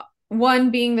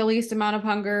one being the least amount of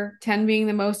hunger, 10 being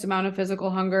the most amount of physical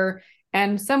hunger,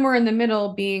 and somewhere in the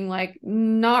middle being like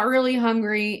not really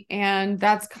hungry. And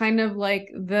that's kind of like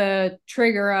the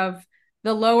trigger of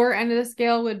the lower end of the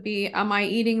scale would be, am I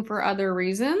eating for other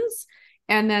reasons?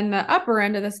 And then the upper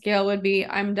end of the scale would be,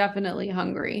 I'm definitely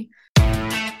hungry.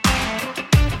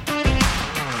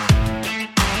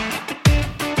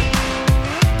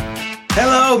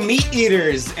 Hello, meat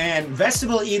eaters and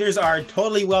vegetable eaters are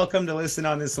totally welcome to listen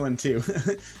on this one too.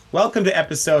 Welcome to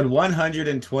episode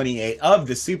 128 of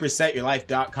the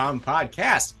SuperSetYourLife.com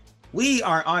podcast. We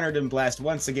are honored and blessed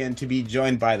once again to be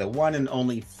joined by the one and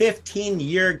only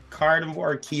 15-year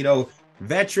carnivore keto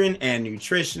veteran and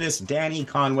nutritionist Dani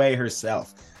Conway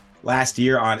herself. Last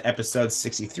year on episode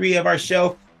 63 of our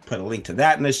show, put a link to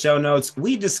that in the show notes,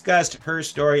 we discussed her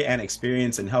story and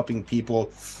experience in helping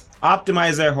people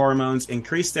optimize their hormones,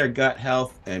 increase their gut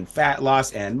health and fat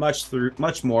loss, and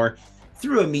much more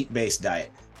through a meat-based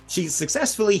diet. She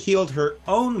successfully healed her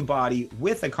own body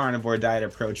with a carnivore diet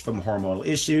approach from hormonal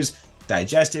issues,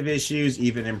 digestive issues,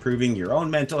 even improving your own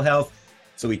mental health.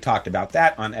 So we talked about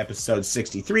that on episode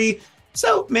 63.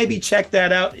 So maybe check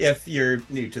that out if you're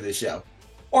new to the show.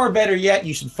 Or better yet,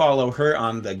 you should follow her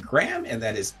on the gram, and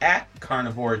that is at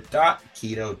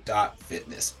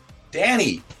carnivore.keto.fitness.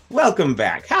 Dani, welcome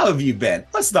back. How have you been?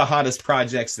 What's the hottest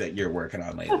projects that you're working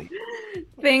on lately?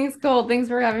 Thanks, Cole. Thanks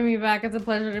for having me back. It's a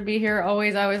pleasure to be here. I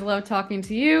always love talking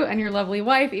to you and your lovely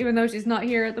wife, even though she's not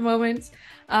here at the moment.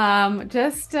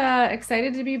 Just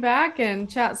excited to be back and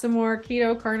chat some more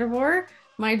keto carnivore.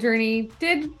 My journey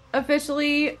did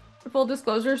officially, full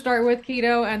disclosure, start with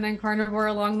keto and then carnivore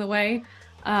along the way.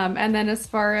 And then as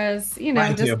far as,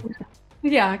 Mine just... too.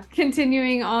 Yeah,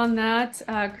 continuing on that,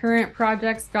 current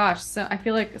projects, gosh, so I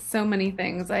feel like so many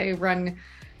things. I run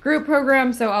group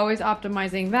programs, so always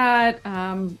optimizing that,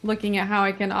 looking at how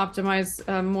I can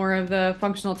optimize more of the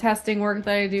functional testing work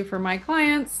that I do for my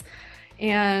clients,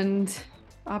 and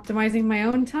optimizing my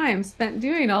own time spent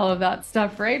doing all of that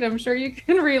stuff, right? I'm sure you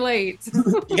can relate.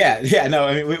 Yeah. No,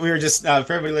 I mean, we were just for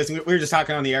everybody listening, we were just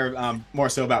talking on the air more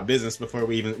so about business before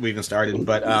we even started.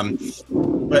 But on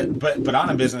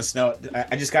a business note,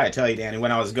 I just got to tell you, Dani,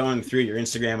 when I was going through your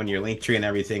Instagram and your link tree and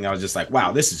everything, I was just like,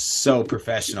 wow, this is so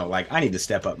professional. Like, I need to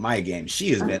step up my game.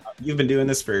 You've been doing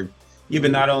this you've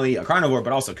been not only a carnivore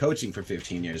but also coaching for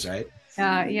 15 years, right?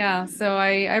 Yeah. So I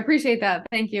appreciate that.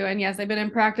 Thank you. And yes, I've been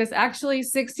in practice actually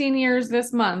 16 years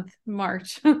this month,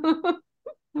 March.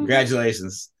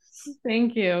 Congratulations.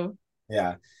 Thank you.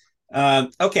 Yeah.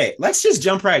 Okay, let's just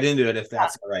jump right into it if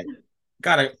that's all right.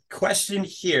 Got a question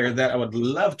here that I would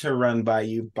love to run by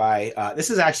you this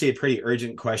is actually a pretty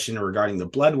urgent question regarding the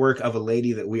blood work of a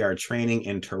lady that we are training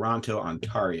in Toronto,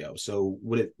 Ontario. So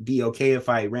would it be okay if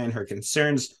I ran her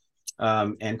concerns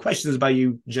and questions by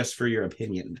you just for your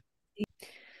opinion?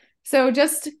 So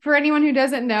just for anyone who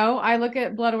doesn't know, I look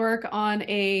at blood work on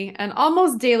an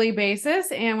almost daily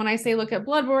basis. And when I say look at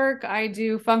blood work, I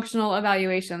do functional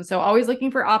evaluation. So always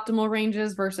looking for optimal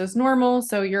ranges versus normal.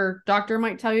 So your doctor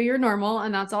might tell you you're normal,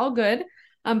 and that's all good.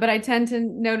 But I tend to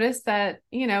notice that,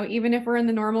 even if we're in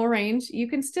the normal range, you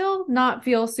can still not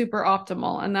feel super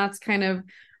optimal. And that's kind of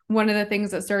one of the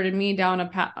things that started me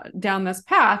down this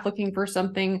path, looking for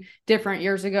something different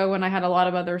years ago when I had a lot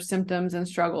of other symptoms and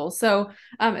struggles. So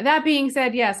that being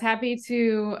said, yes, happy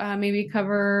to maybe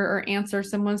cover or answer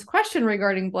someone's question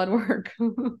regarding blood work.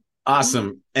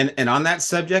 Awesome. And on that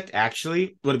subject,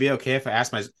 actually, would it be okay if I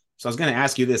ask so I was going to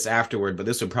ask you this afterward, but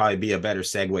this would probably be a better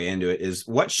segue into it, is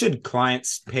what should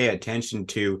clients pay attention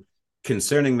to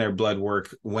concerning their blood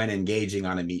work when engaging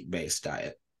on a meat-based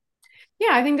diet?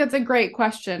 Yeah, I think that's a great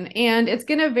question. And it's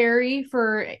going to vary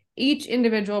for each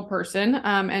individual person.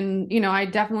 I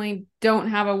definitely don't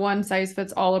have a one size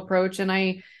fits all approach. And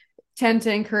I tend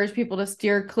to encourage people to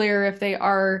steer clear if they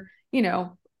are,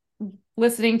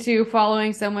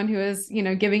 following someone who is,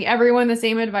 giving everyone the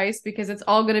same advice, because it's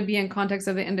all going to be in context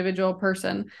of the individual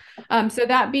person. So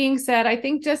that being said, I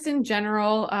think just in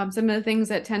general, some of the things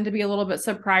that tend to be a little bit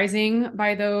surprising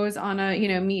by those on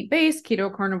a, meat-based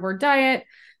keto carnivore diet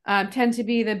tend to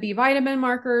be the B vitamin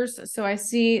markers. So I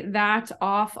see that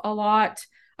off a lot.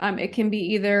 It can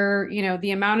be either,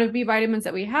 the amount of B vitamins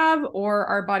that we have or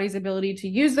our body's ability to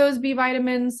use those B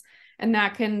vitamins. And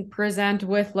that can present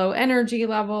with low energy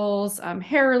levels,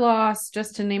 hair loss,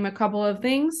 just to name a couple of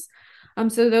things.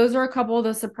 So those are a couple of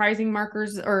the surprising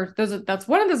markers, that's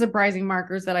one of the surprising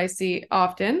markers that I see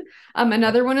often.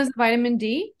 Another one is vitamin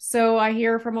D. So I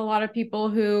hear from a lot of people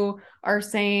who are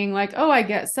saying like, oh, I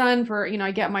get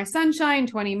I get my sunshine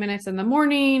 20 minutes in the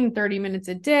morning, 30 minutes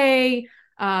a day.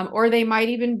 Or they might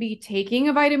even be taking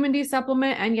a vitamin D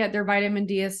supplement and yet their vitamin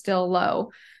D is still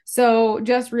low. So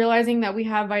just realizing that we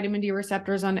have vitamin D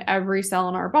receptors on every cell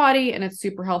in our body, and it's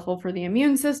super helpful for the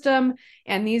immune system.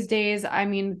 And these days, I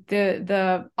mean,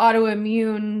 the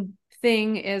autoimmune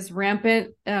thing is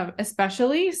rampant,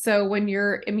 especially. So when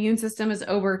your immune system is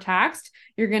overtaxed,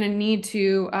 you're going to need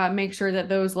to make sure that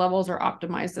those levels are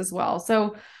optimized as well.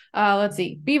 So let's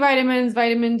see, B vitamins,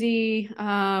 vitamin D,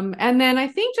 and then I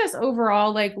think just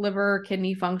overall like liver,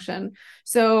 kidney function.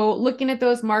 So looking at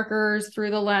those markers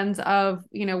through the lens of,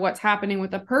 what's happening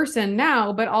with the person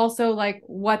now, but also like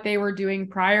what they were doing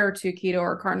prior to keto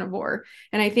or carnivore.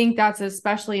 And I think that's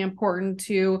especially important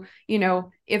to,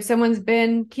 if someone's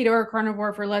been keto or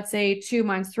carnivore for, let's say, 2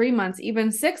 months, 3 months,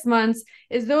 even 6 months,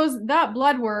 is that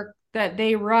blood work that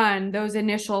they run those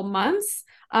initial months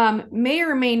may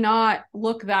or may not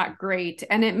look that great.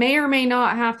 And it may or may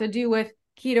not have to do with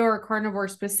keto or carnivore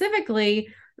specifically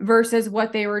versus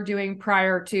what they were doing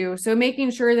prior to. So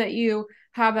making sure that you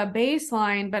have a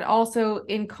baseline, but also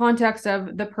in context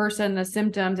of the person, the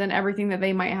symptoms, and everything that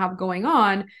they might have going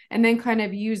on, and then kind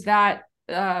of use that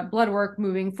blood work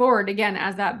moving forward again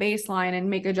as that baseline and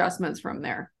make adjustments from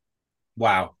there.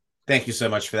 Wow. Thank you so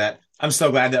much for that. I'm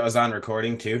so glad that was on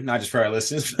recording too, not just for our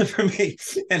listeners, but for me.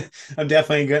 And I'm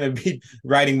definitely going to be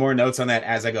writing more notes on that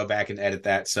as I go back and edit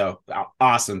that. So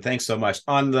awesome. Thanks so much.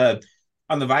 On the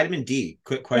vitamin D,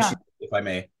 quick question, if I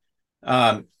may.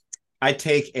 I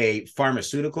take a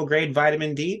pharmaceutical grade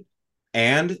vitamin D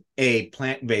and a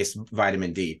plant-based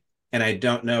vitamin D, and I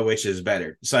don't know which is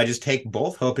better. So I just take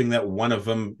both, hoping that one of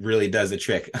them really does the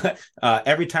trick.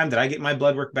 Every time that I get my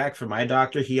blood work back from my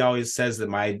doctor, he always says that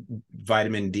my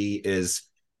vitamin D is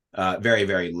very,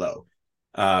 very low.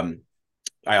 I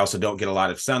also don't get a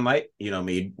lot of sunlight,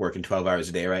 me working 12 hours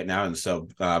a day right now. And so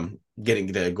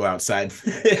getting to go outside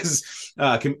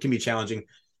can be challenging.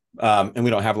 And we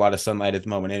don't have a lot of sunlight at the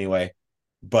moment anyway.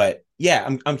 But yeah,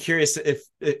 I'm curious if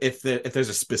there's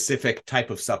a specific type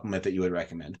of supplement that you would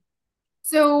recommend.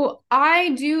 So I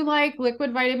do like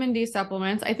liquid vitamin D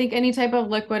supplements. I think any type of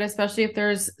liquid, especially if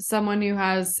there's someone who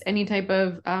has any type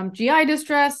of GI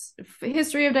distress,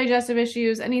 history of digestive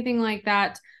issues, anything like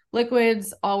that,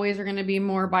 liquids always are going to be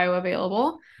more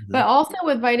bioavailable. Mm-hmm. But also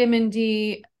with vitamin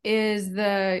D is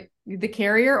the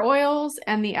carrier oils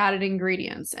and the added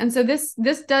ingredients. And so this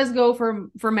does go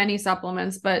for many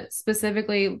supplements, but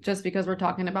specifically just because we're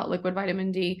talking about liquid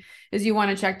vitamin D is you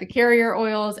want to check the carrier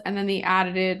oils and then the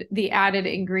added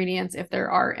ingredients if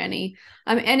there are any.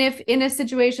 And if in a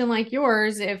situation like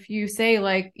yours, if you say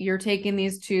like you're taking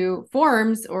these two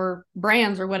forms or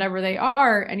brands or whatever they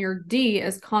are, and your D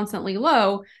is constantly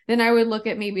low, then I would look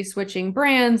at maybe switching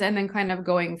brands and then kind of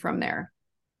going from there.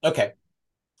 Okay.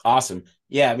 Awesome.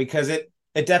 Yeah, because it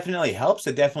definitely helps.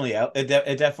 It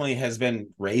definitely has been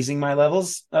raising my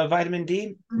levels of vitamin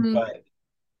D. Mm-hmm. But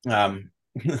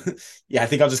yeah, I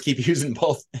think I'll just keep using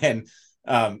both and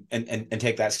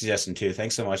take that suggestion too.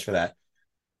 Thanks so much for that.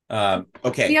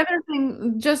 Okay. The other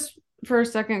thing, just for a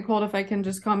second, Colt, if I can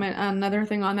just comment on another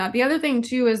thing on that. The other thing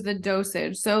too is the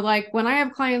dosage. So like when I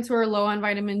have clients who are low on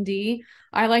vitamin D,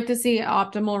 I like to see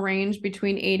optimal range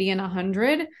between 80 and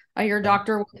 100. Your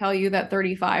doctor will tell you that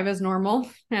 35 is normal,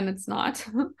 and it's not.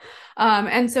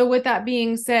 And so with that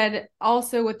being said,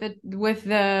 also with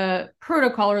the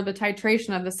protocol or the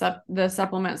titration of the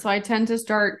supplement. So I tend to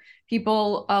start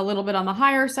people a little bit on the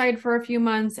higher side for a few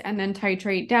months and then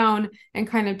titrate down and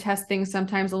kind of test things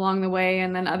sometimes along the way.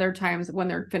 And then other times when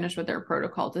they're finished with their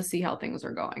protocol to see how things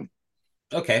are going.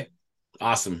 Okay.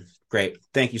 Awesome. Great.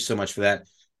 Thank you so much for that.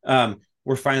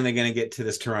 We're finally going to get to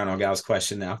this Toronto gal's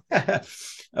question now.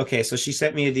 Okay, so she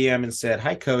sent me a DM and said,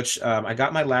 "Hi, Coach. I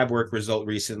got my lab work result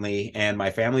recently, and my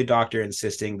family doctor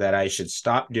insisting that I should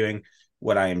stop doing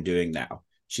what I am doing now.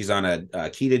 She's on a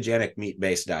ketogenic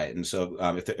meat-based diet. And so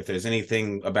if there's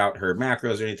anything about her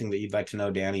macros or anything that you'd like to know,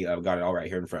 Danny, I've got it all right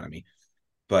here in front of me.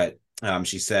 But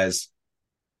she says,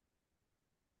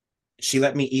 she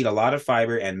let me eat a lot of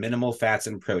fiber and minimal fats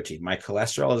and protein. My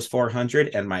cholesterol is 400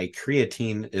 and my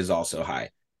creatine is also high.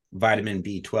 Vitamin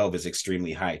B12 is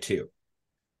extremely high too.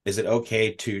 Is it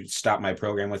okay to stop my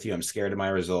program with you? I'm scared of my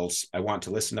results. I want to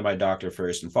listen to my doctor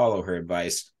first and follow her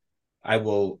advice. I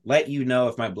will let you know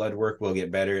if my blood work will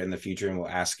get better in the future and will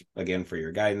ask again for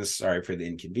your guidance. Sorry for the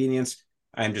inconvenience.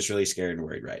 I'm just really scared and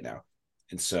worried right now."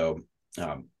 And so,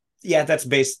 yeah, that's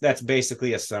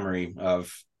basically a summary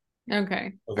of.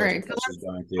 Okay. All right. So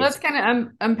let's kind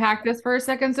of unpack this for a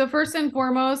second. So first and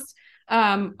foremost,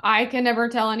 I can never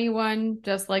tell anyone,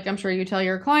 just like I'm sure you tell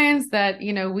your clients, that,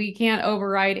 we can't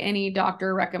override any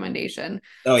doctor recommendation.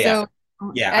 Oh, yeah. So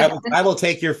Yeah, And, I will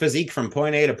take your physique from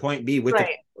point A to point B with the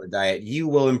right. carnivore diet. You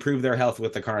will improve their health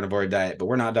with the carnivore diet, but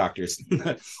we're not doctors.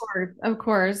 Course, of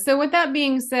course. So with that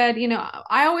being said,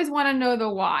 I always want to know the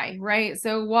why, right?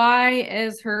 So why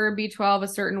is her B12 a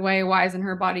certain way? Why isn't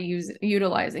her body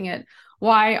utilizing it?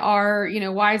 Why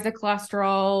is the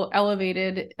cholesterol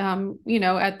elevated,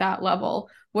 at that level?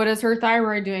 What is her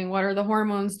thyroid doing? What are the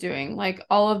hormones doing? Like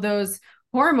all of those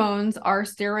hormones are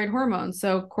steroid hormones.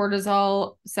 So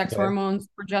cortisol, sex Okay. hormones,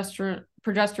 progesterone,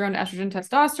 estrogen,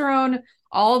 testosterone,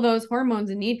 all of those hormones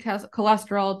need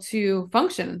cholesterol to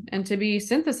function and to be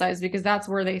synthesized because that's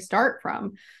where they start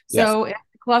from. Yes. So if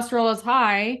cholesterol is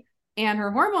high and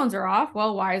her hormones are off,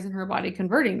 well, why isn't her body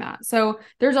converting that? So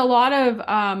there's a lot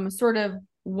of sort of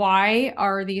why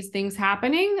are these things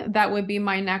happening? That would be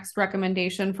my next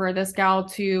recommendation for this gal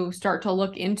to start to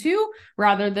look into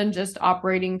rather than just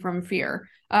operating from fear.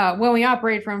 When we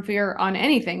operate from fear on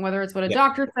anything, whether it's what a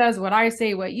doctor says, what I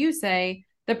say, what you say,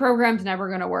 the program's never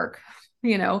going to work.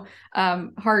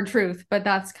 Hard truth, but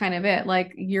that's kind of it.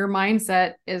 Like your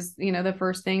mindset is, the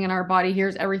first thing, and our body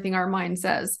hears everything our mind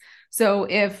says. So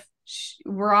if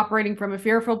we're operating from a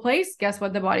fearful place, guess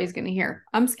what the body's going to hear?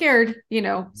 I'm scared,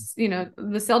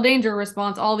 the cell danger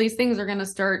response, all these things are going to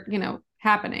start,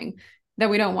 happening that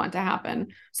we don't want to happen.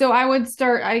 So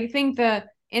I think that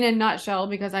in a nutshell,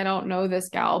 because I don't know this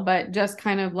gal, but just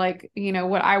kind of like,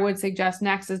 what I would suggest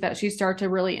next is that she start to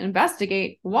really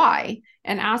investigate why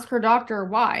and ask her doctor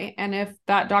why. And if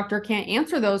that doctor can't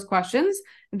answer those questions,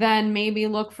 then maybe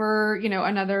look for,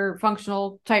 another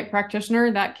functional type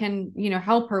practitioner that can,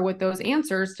 help her with those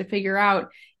answers to figure out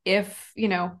if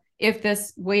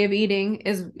this way of eating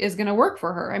is going to work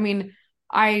for her. I mean,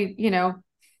 of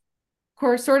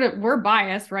course, sort of, we're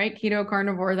biased, right? Keto,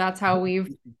 carnivore, that's how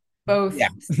we've both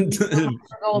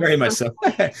very much so.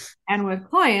 And with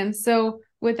clients. So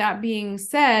with that being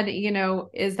said,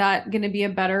 is that going to be a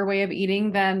better way of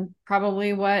eating than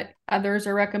probably what others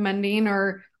are recommending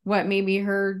or what maybe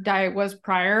her diet was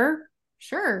prior?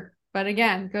 Sure. But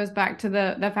again, goes back to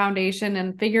the foundation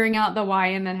and figuring out the why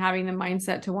and then having the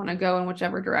mindset to want to go in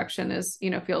whichever direction is,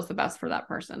 feels the best for that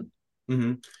person.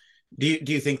 Mm-hmm. Do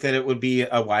you think that it would be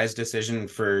a wise decision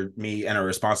for me and a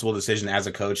responsible decision as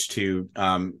a coach to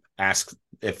ask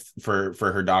for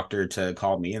her doctor to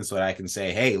call me, and so that I can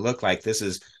say, hey, look, like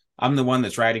I'm the one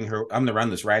that's writing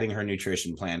her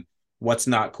nutrition plan. What's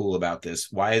not cool about this?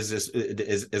 Why is this?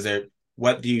 Is there,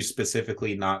 what do you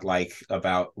specifically not like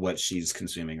about what she's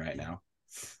consuming right now?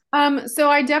 So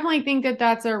I definitely think that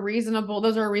those are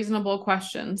reasonable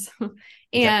questions.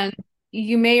 And okay,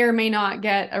 you may or may not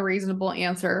get a reasonable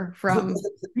answer from,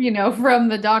 from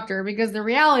the doctor, because the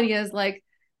reality is like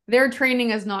their training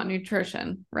is not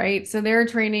nutrition, right? So their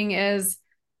training is,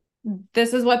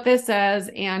 this is what this says,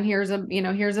 and here's a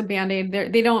Band-Aid.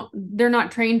 They're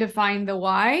not trained to find the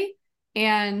why.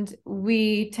 And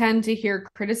we tend to hear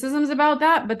criticisms about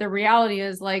that, but the reality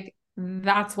is like,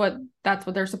 that's what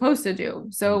they're supposed to do.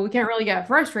 So we can't really get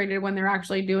frustrated when they're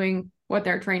actually doing what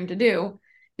they're trained to do.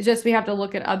 It's just, we have to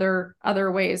look at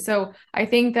other ways. So I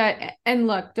think that, and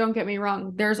look, don't get me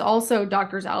wrong, there's also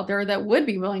doctors out there that would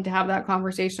be willing to have that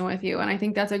conversation with you. And I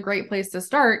think that's a great place to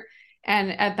start.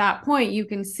 And at that point, you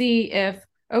can see if,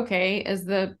 okay, is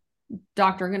the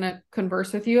doctor going to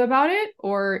converse with you about it?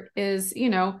 Or is,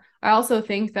 I also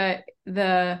think that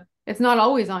it's not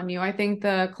always on you. I think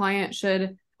the client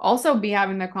should also be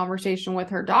having the conversation with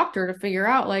her doctor to figure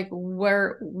out like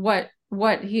what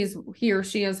he or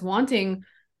she is wanting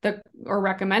or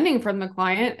recommending from the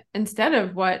client, instead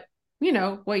of what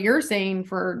you're saying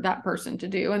for that person to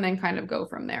do, and then kind of go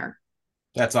from there.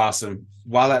 That's awesome.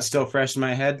 While that's still fresh in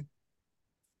my head,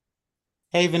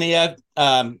 hey Vania,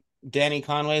 Danny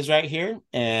Conway's right here,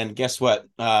 and guess what?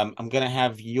 I'm gonna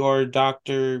have your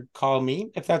doctor call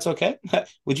me if that's okay.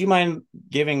 Would you mind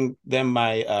giving them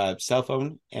my cell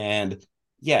phone? And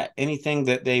yeah, anything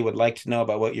that they would like to know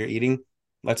about what you're eating,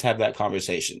 let's have that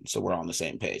conversation so we're on the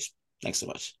same page. Thanks so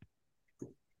much.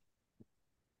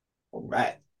 All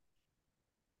right.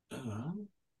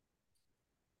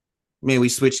 May we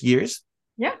switch gears?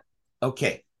 Yeah.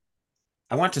 Okay.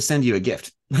 I want to send you a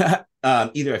gift.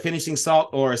 Either a finishing salt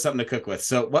or something to cook with.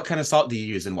 So what kind of salt do you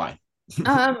use and why?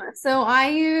 So I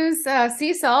use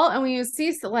sea salt, and we use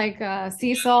sea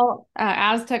salt.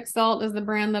 Aztec salt is the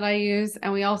brand that I use,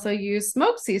 and we also use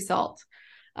smoked sea salt.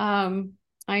 I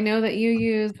know that you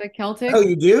use the Celtic. Oh,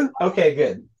 you do? Okay,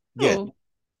 good. Good. Oh,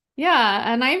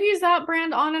 yeah, and I've used that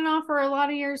brand on and off for a lot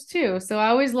of years too. So I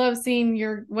always love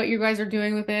seeing what you guys are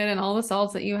doing with it and all the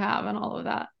salts that you have and all of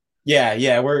that.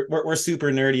 Yeah, we're super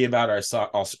nerdy about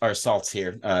our salts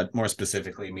here. More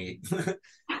specifically, me.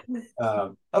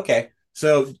 Okay.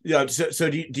 So,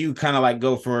 do you kind of like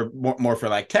go for more for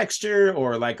like texture,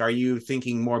 or like are you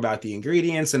thinking more about the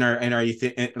ingredients, and are you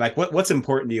like what's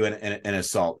important to you in a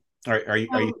salt? Are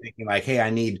you thinking like, hey, I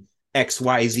need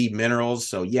XYZ minerals,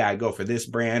 so yeah, I go for this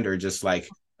brand, or just like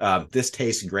this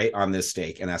tastes great on this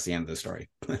steak, and that's the end of the story.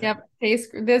 Yep.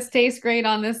 This tastes great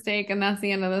on this steak, and that's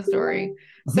the end of the story.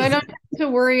 So I don't have to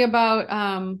worry about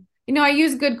I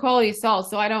use good quality salt,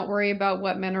 so I don't worry about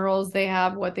what minerals they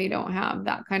have, what they don't have,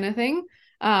 that kind of thing.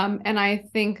 And I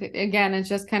think again, it's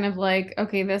just kind of like,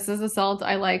 okay, this is a salt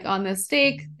I like on this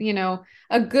steak.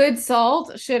 A good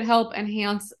salt should help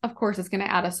enhance, of course, it's going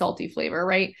to add a salty flavor,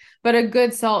 right? But a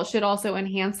good salt should also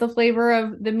enhance the flavor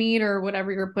of the meat or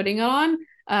whatever you're putting it on,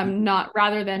 not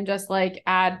rather than just like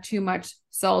add too much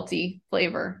salty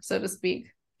flavor, so to speak.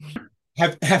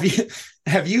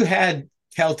 Have you had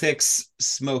Celtic's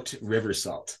smoked river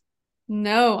salt?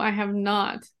 No, I have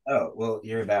not. Oh, well,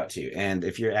 you're about to. And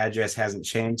if your address hasn't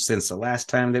changed since the last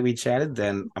time that we chatted,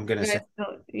 then I'm gonna say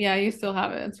Yeah, you still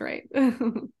have it. That's right.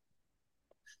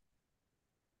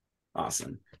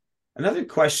 awesome. Another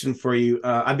question for you.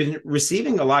 I've been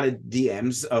receiving a lot of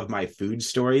DMs of my food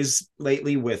stories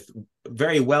lately with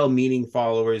very well-meaning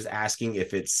followers asking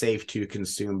if it's safe to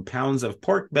consume pounds of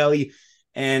pork belly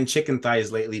and chicken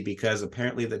thighs lately, because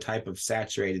apparently the type of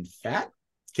saturated fat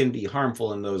can be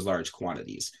harmful in those large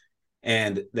quantities,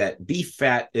 and that beef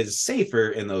fat is safer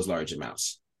in those large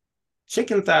amounts.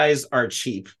 Chicken thighs are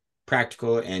cheap,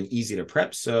 practical, and easy to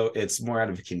prep, so it's more out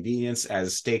of convenience,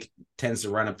 as steak tends to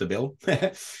run up the bill.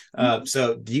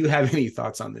 So do you have any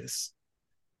thoughts on this?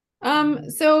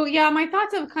 So yeah, my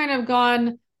thoughts have kind of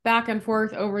gone back and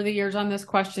forth over the years on this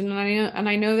question. And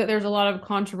I know that there's a lot of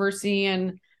controversy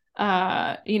and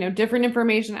different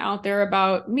information out there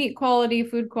about meat quality,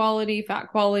 food quality, fat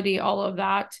quality, all of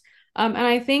that. And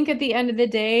I think at the end of the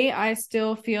day, I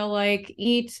still feel like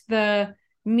eat the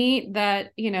meat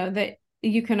that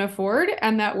you can afford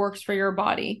and that works for your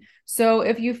body. So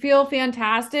if you feel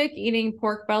fantastic eating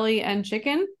pork belly and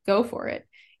chicken, go for it.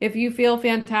 If you feel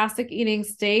fantastic eating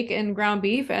steak and ground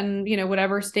beef and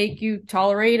whatever steak you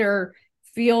tolerate or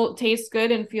feel tastes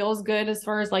good and feels good as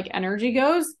far as like energy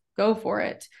goes, go for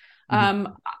it.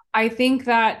 Mm-hmm. I think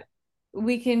that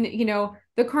we can,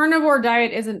 the carnivore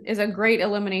diet is a great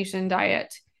elimination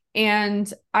diet.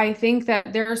 And I think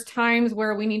that there's times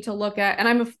where we need to look at,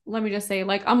 and let me just say,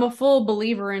 like, I'm a full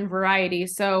believer in variety.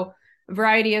 So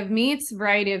variety of meats,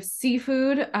 variety of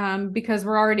seafood, because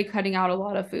we're already cutting out a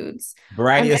lot of foods.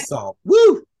 Variety of salt.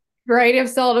 Woo! Variety of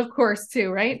salt, of course,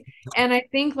 too, right? And I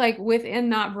think like within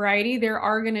that variety, there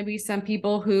are going to be some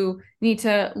people who need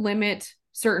to limit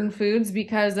certain foods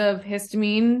because of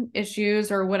histamine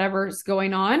issues or whatever's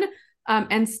going on.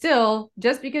 And still,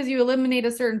 just because you eliminate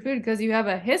a certain food because you have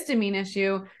a histamine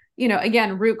issue,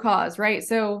 again, root cause, right?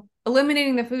 So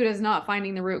eliminating the food is not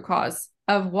finding the root cause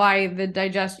of why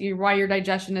your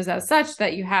digestion is as such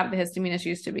that you have the histamine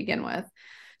issues to begin with.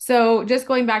 So just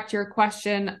going back to your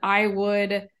question, I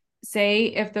would say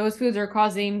if those foods are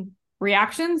causing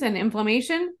reactions and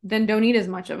inflammation, then don't eat as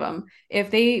much of them.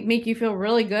 If they make you feel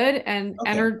really good and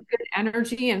good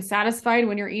energy and satisfied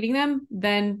when you're eating them,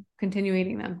 then continue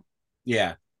eating them.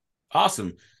 Yeah.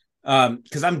 Awesome.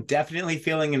 Because I'm definitely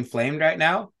feeling inflamed right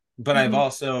now, but I've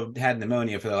also had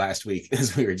pneumonia for the last week,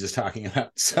 as we were just talking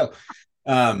about. So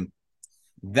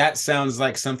that sounds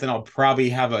like something I'll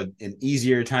probably have an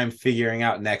easier time figuring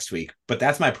out next week. But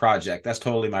that's my project. That's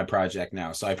totally my project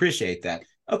now. So I appreciate that.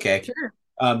 Okay. Sure.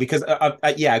 Because I've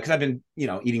been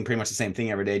eating pretty much the same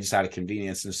thing every day, just out of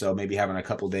convenience, and so maybe having a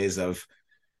couple days of,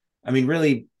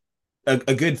 really,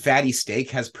 a good fatty steak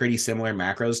has pretty similar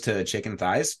macros to chicken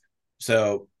thighs.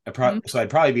 So I'd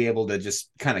probably be able to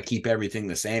just kind of keep everything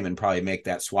the same and probably make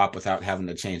that swap without having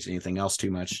to change anything else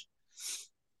too much.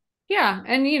 Yeah,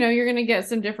 and you're going to get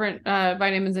some different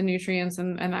vitamins and nutrients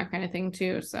and that kind of thing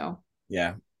too. So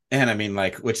yeah. And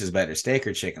like, which is better, steak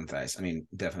or chicken thighs?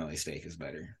 Definitely steak is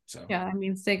better. So yeah,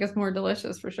 steak is more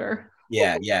delicious for sure.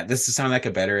 Yeah. This is sound like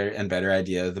a better and better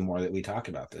idea the more that we talk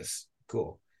about this.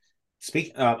 Cool.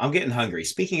 I'm getting hungry.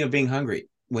 Speaking of being hungry,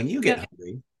 when you get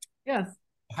hungry, yes,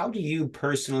 how do you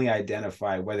personally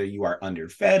identify whether you are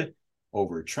underfed,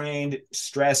 overtrained,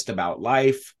 stressed about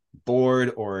life,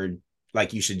 bored, or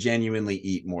like you should genuinely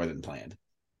eat more than planned?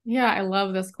 Yeah, I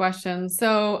love this question.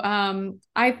 So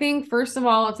I think, first of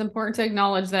all, it's important to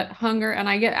acknowledge that hunger, and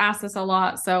I get asked this a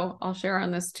lot, so I'll share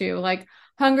on this too. Like,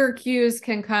 hunger cues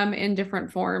can come in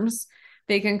different forms.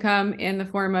 They can come in the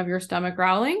form of your stomach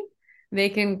growling. They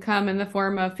can come in the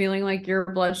form of feeling like your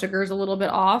blood sugar is a little bit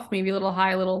off, maybe a little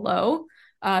high, a little low.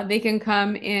 They can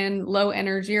come in low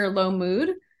energy or low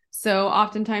mood. So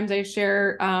oftentimes I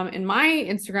share in my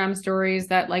Instagram stories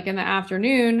that like in the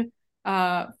afternoon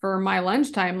for my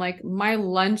lunchtime, like my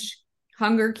lunch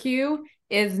hunger cue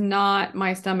is not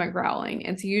my stomach growling.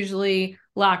 It's usually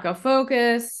lack of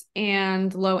focus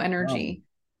and low energy.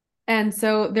 And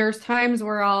so there's times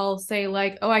where I'll say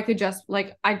like, oh, I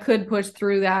could push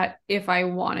through that if I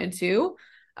wanted to.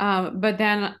 But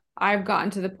then I've gotten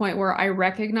to the point where I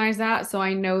recognize that. So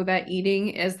I know that eating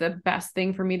is the best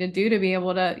thing for me to do to be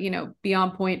able to, be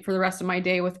on point for the rest of my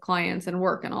day with clients and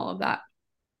work and all of that.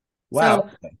 Wow.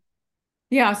 So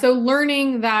yeah, so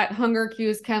learning that hunger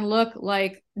cues can look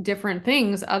like different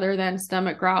things other than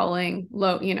stomach growling,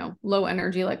 low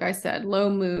energy, like I said,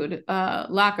 low mood,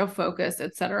 lack of focus,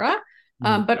 etc.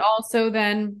 But also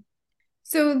then,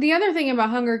 so the other thing about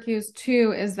hunger cues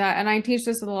too is that, and I teach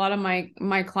this with a lot of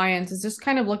my clients, is just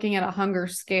kind of looking at a hunger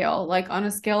scale, like on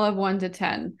a scale of 1 to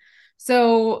 10.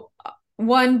 So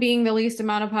 1 being the least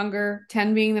amount of hunger,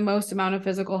 10 being the most amount of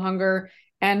physical hunger,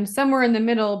 and somewhere in the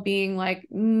middle being like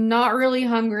not really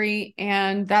hungry.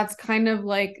 And that's kind of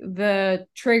like the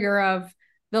trigger of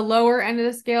the lower end of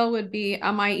the scale would be,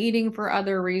 am I eating for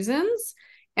other reasons?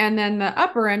 And then the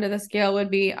upper end of the scale would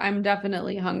be, I'm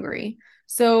definitely hungry.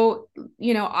 So,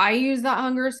 I use that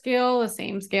hunger scale, the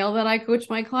same scale that I coach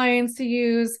my clients to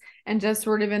use. And just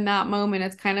sort of in that moment,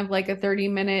 it's kind of like a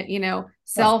 30-minute,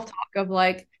 self-talk of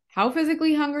like, how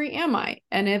physically hungry am I?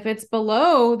 And if it's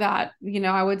below that,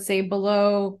 I would say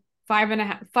below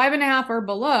 5.5 or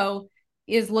below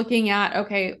is looking at,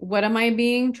 okay, what am I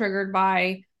being triggered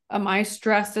by? Am I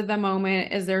stressed at the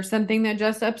moment? Is there something that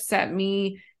just upset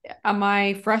me? Am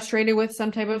I frustrated with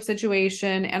some type of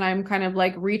situation? And I'm kind of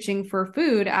like reaching for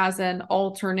food as an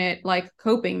alternate, like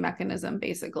coping mechanism,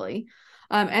 basically.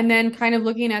 And then kind of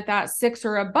looking at that 6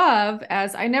 or above,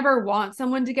 as I never want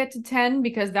someone to get to 10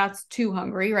 because that's too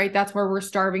hungry, right? That's where we're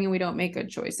starving and we don't make good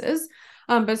choices.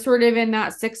 But sort of in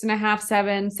that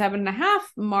 6.5,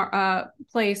 7.5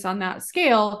 place on that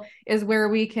scale is where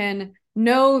we can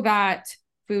know that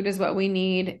food is what we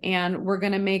need and we're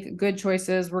going to make good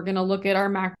choices. We're going to look at our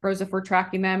macros if we're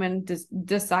tracking them and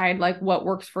decide like what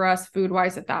works for us food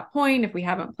wise at that point if we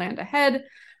haven't planned ahead.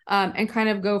 And kind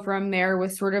of go from there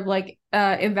with sort of like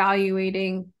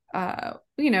evaluating,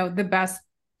 the best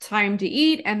time to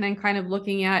eat, and then kind of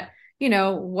looking at,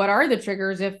 what are the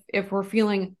triggers if we're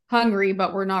feeling hungry,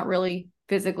 but we're not really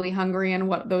physically hungry, and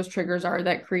what those triggers are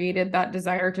that created that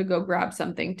desire to go grab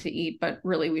something to eat, but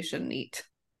really we shouldn't eat.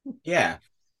 Yeah.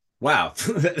 Wow.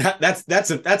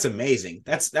 That's amazing.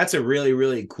 That's a really,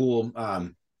 really cool,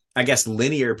 I guess,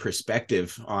 linear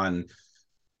perspective on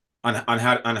how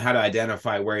to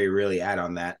identify where you're really at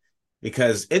on that,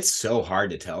 because it's so hard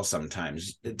to tell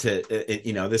sometimes.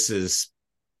 This is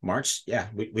March. Yeah,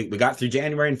 we got through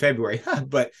January and February,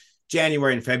 but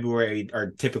January and February are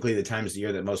typically the times of the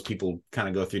year that most people kind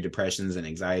of go through depressions and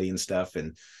anxiety and stuff.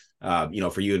 And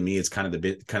for you and me, it's kind of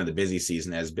the busy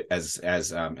season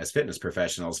as fitness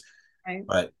professionals. Right.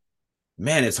 But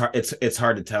man, it's hard. It's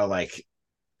hard to tell. Like,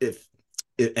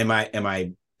 am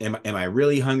I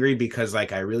really hungry because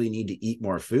like I really need to eat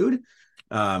more food,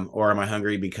 or am I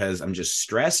hungry because I'm just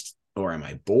stressed, or am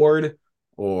I bored,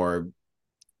 or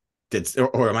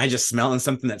am I just smelling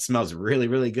something that smells really,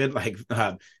 really good? Like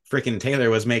freaking Taylor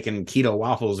was making keto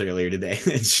waffles earlier today,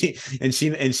 and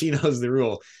she knows the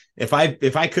rule. If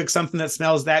I cook something that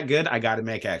smells that good, I got to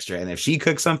make extra. And if she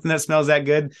cooks something that smells that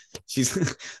good,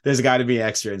 there's got to be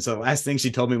extra. And so the last thing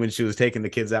she told me when she was taking the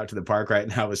kids out to the park right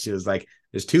now was she was like,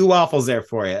 "There's 2 waffles there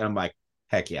for you." And I'm like,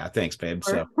 "Heck yeah, thanks, babe."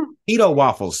 So keto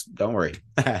waffles, don't worry.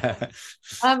 And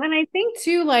I think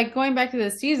too, like going back to the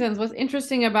seasons, what's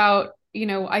interesting about,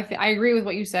 I agree with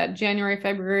what you said. January,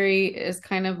 February is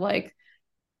kind of like,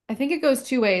 I think it goes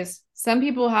 2 ways. Some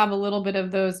people have a little bit of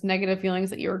those negative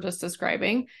feelings that you were just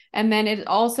describing. And then it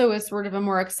also is sort of a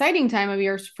more exciting time of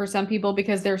year for some people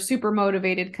because they're super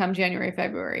motivated come January,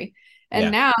 February.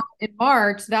 And now in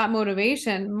March, that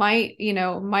motivation might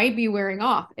be wearing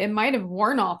off. It might have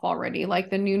worn off already,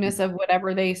 like the newness of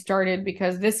whatever they started,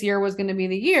 because this year was going to be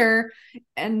the year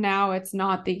and now it's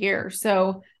not the year.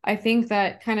 So I think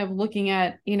that kind of looking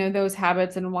at, those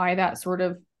habits and why that sort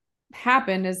of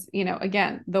happened is,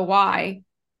 again, the why,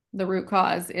 the root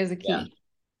cause is a key.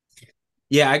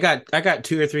 Yeah, I got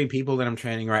 2 or 3 people that I'm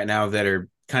training right now that are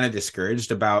kind of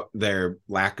discouraged about their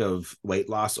lack of weight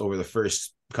loss over the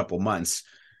first couple months.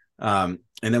 And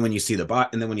then when you see the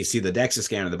DEXA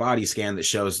scan or the body scan that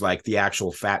shows like the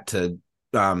actual fat to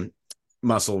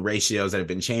muscle ratios that have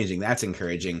been changing, that's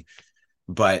encouraging.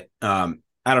 But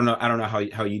I don't know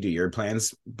how you do your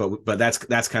plans, but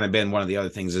that's kind of been one of the other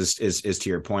things is to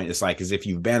your point. It's like, as if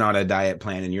you've been on a diet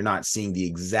plan and you're not seeing the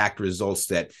exact results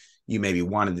that you maybe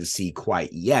wanted to see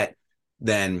quite yet,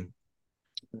 then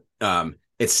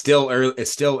it's still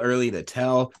early to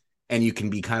tell, and you can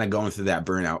be kind of going through that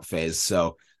burnout phase.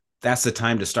 So that's the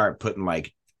time to start putting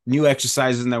like new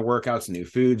exercises in their workouts, new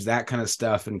foods, that kind of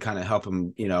stuff, and kind of help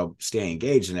them, stay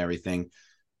engaged and everything.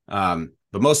 But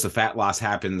most of the fat loss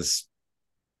happens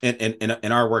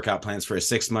in our workout plans for a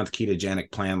 6-month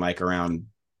ketogenic plan, like around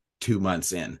 2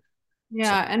 months in.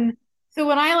 Yeah. And so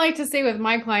what I like to say with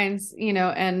my clients,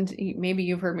 and maybe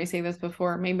you've heard me say this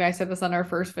before, maybe I said this on our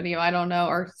first video, I don't know,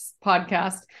 our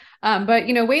podcast. But,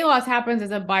 weight loss happens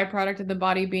as a byproduct of the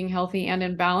body being healthy and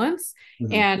in balance.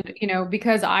 Mm-hmm. And,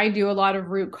 because I do a lot of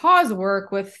root cause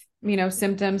work with,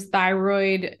 symptoms,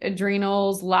 thyroid,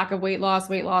 adrenals, lack of weight loss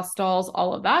stalls,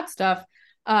 all of that stuff,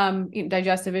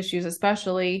 digestive issues,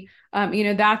 especially,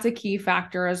 that's a key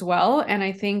factor as well. And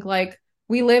I think like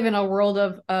we live in a world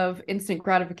of instant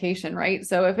gratification, right?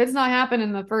 So if it's not happening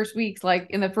in the first weeks, like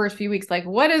in the first few weeks, like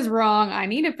what is wrong? I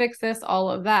need to fix this,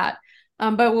 all of that.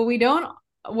 But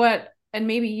and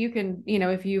maybe you can,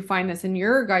 if you find this in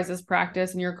your guys'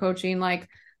 practice and your coaching, like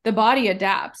the body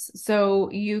adapts. So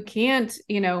you can't,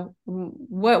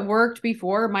 what worked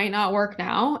before might not work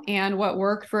now. And what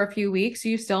worked for a few weeks,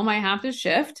 you still might have to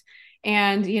shift.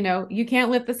 And, you can't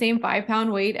lift the same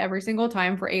 5-pound weight every single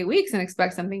time for 8 weeks and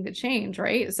expect something to change.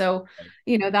 Right. So,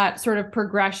 that sort of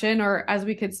progression, or as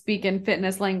we could speak in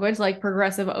fitness language, like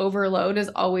progressive overload, is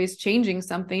always changing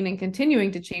something and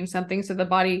continuing to change something. So the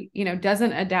body,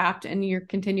 doesn't adapt and you're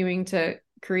continuing to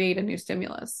create a new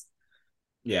stimulus.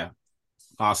 Yeah.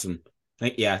 Awesome.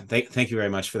 Thank you very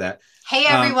much for that. Hey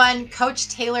everyone, Coach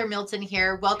Taylor Milton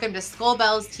here. Welcome to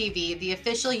Skullbells TV, the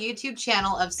official YouTube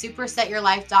channel of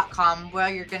SuperSetYourLife.com,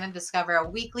 where you're going to discover a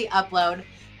weekly upload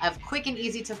of quick and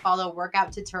easy to follow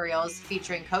workout tutorials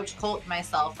featuring Coach Colt,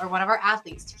 myself, or one of our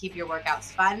athletes to keep your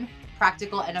workouts fun,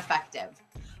 practical, and effective.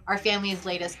 Our family's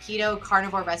latest keto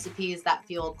carnivore recipes that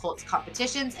fuel Colt's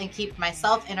competitions and keep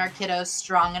myself and our kiddos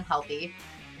strong and healthy.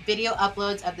 Video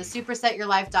uploads of the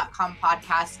SuperSetYourLife.com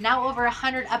podcast, now over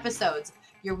 100 episodes,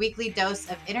 your weekly dose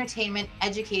of entertainment,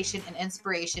 education, and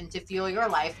inspiration to fuel your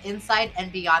life inside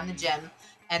and beyond the gym,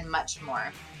 and much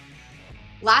more.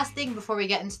 Last thing before we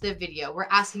get into the video, we're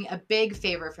asking a big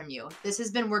favor from you. This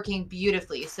has been working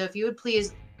beautifully, so if you would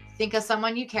please think of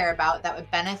someone you care about that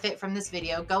would benefit from this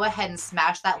video, go ahead and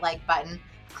smash that like button,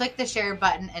 click the share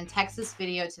button, and text this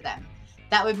video to them.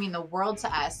 That would mean the world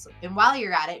to us. And while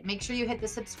you're at it, make sure you hit the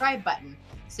subscribe button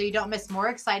so you don't miss more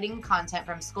exciting content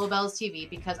from Skullbells TV,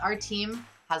 because our team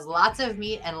has lots of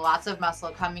meat and lots of muscle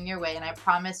coming your way, and I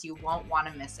promise you won't want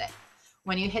to miss it.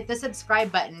 When you hit the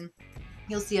subscribe button,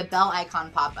 you'll see a bell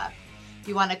icon pop up.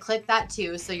 You want to click that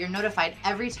too so you're notified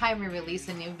every time we release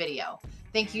a new video.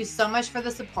 Thank you so much for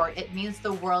the support. It means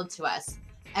the world to us.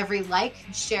 Every like,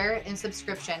 share, and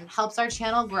subscription helps our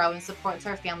channel grow and supports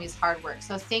our family's hard work.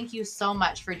 So thank you so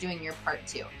much for doing your part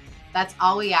too. That's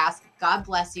all we ask. God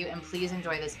bless you, and please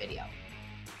enjoy this video.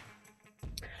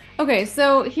 Okay,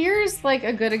 so here's like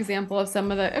a good example of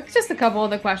just a couple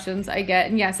of the questions I get.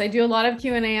 And yes, I do a lot of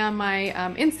Q&A on my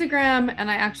Instagram, and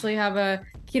I actually have a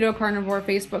Keto Carnivore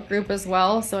Facebook group as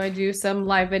well. So I do some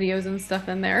live videos and stuff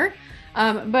in there.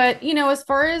 But, as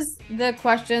far as the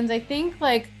questions, I think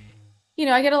I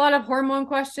get a lot of hormone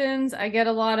questions. I get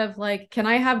a lot of can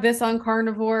I have this on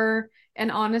carnivore? And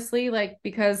honestly,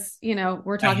 because,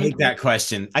 we're talking. I hate that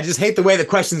question. I just hate the way the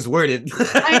question's worded.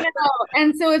 I know.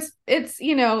 And so it's,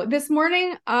 this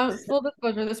morning, full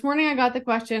disclosure, this morning I got the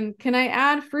question, can I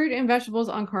add fruit and vegetables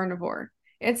on carnivore?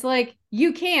 It's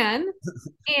you can,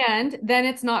 and then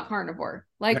it's not carnivore.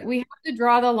 Right. We have to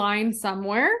draw the line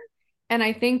somewhere. And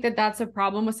I think that that's a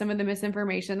problem with some of the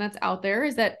misinformation that's out there,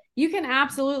 is that you can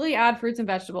absolutely add fruits and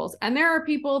vegetables. And there are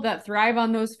people that thrive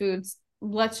on those foods.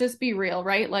 Let's just be real,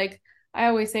 right? I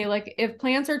always say, if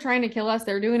plants are trying to kill us,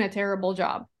 they're doing a terrible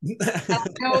job.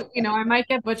 I might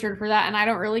get butchered for that, and I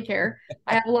don't really care.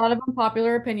 I have a lot of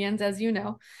unpopular opinions, as you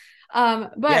know.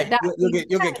 But yeah,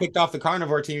 you'll get kicked off the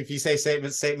carnivore team if you say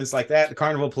statements like that. The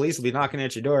carnivore police will be knocking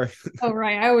at your door. Oh,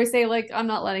 right. I always say, I'm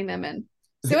not letting them in.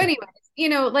 So anyway,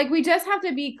 we just have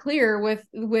to be clear with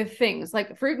things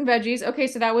like fruit and veggies. Okay,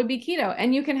 so that would be keto,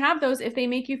 and you can have those if they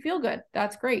make you feel good.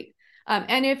 That's great.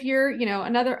 And if you're,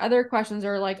 other questions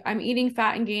are I'm eating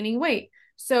fat and gaining weight.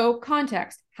 So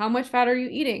context, how much fat are you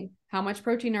eating? How much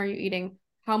protein are you eating?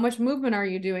 How much movement are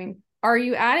you doing? Are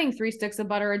you adding 3 sticks of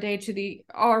butter a day to the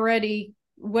already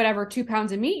 2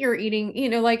 pounds of meat you're eating?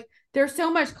 There's so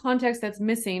much context that's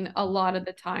missing a lot of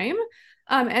the time.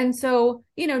 And so,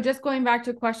 just going back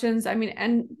to questions,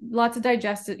 and lots of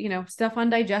stuff on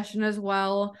digestion as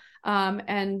well.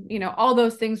 And all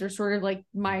those things are sort of like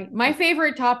my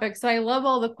favorite topics. So I love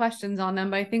all the questions on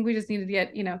them, but I think we just need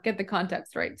to get the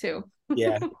context right too.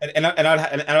 Yeah,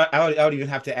 I would even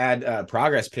have to add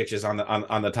progress pictures on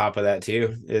the top of that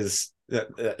too. Is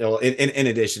in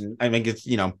addition, I mean, it's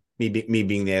me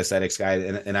being the aesthetics guy,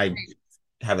 and I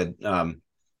have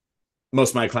most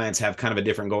of my clients have kind of a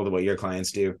different goal than what your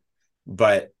clients do,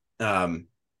 but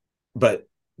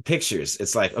pictures,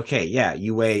 it's like, okay, yeah,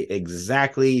 you weigh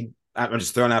exactly. I'm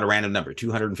just throwing out a random number,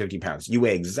 250 pounds. You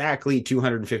weigh exactly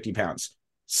 250 pounds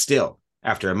still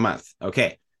after a month.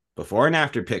 Okay, before and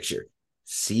after picture.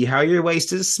 See how your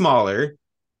waist is smaller,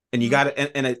 and you got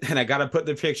to, and I got to put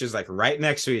the pictures like right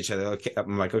next to each other. Okay,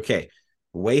 I'm like, okay,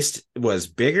 waist was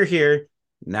bigger here,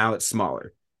 now it's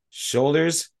smaller.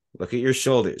 Shoulders, look at your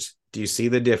shoulders. Do you see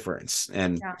the difference?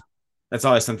 And that's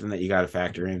always something that you got to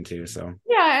factor into. So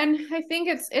yeah, and I think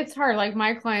it's hard. Like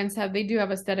my clients they do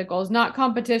have aesthetic goals, not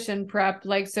competition prep.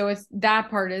 Like, so it's that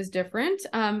part is different.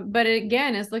 But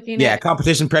again, is looking at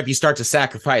competition prep. You start to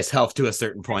sacrifice health to a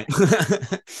certain point.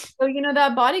 So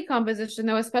that body composition,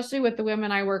 though, especially with the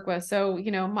women I work with. So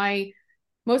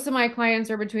most of my clients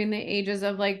are between the ages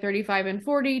of like 35 and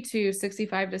 40 to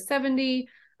 65 to 70.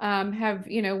 Have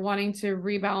wanting to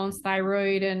rebalance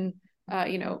thyroid and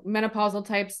menopausal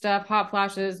type stuff, hot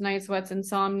flashes, night sweats,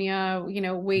 insomnia,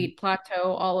 weight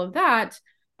plateau, all of that.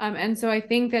 And so I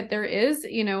think that there is,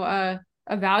 a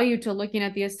value to looking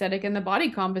at the aesthetic and the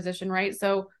body composition, right?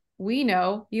 So we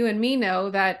know, you and me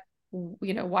know that,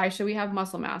 why should we have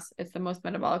muscle mass? It's the most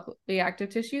metabolically active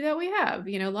tissue that we have,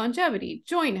 longevity,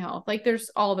 joint health, like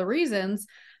there's all the reasons.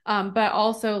 But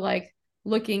also like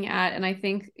looking at, and I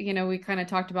think, we kind of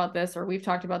talked about this, or we've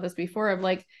talked about this before, of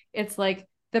like, it's like,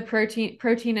 the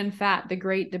protein and fat, the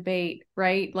great debate,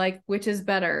 right? Like, which is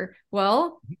better?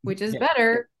 Well, which is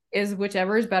better is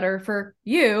whichever is better for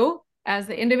you as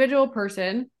the individual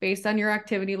person based on your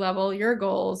activity level, your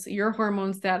goals, your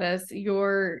hormone status,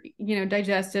 your,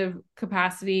 digestive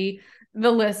capacity,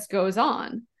 the list goes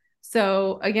on.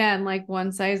 So again, like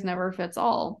one size never fits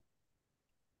all.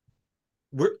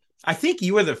 I think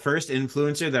you were the first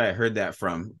influencer that I heard that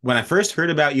from. When I first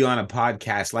heard about you on a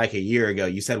podcast like a year ago,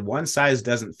 you said one size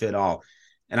doesn't fit all.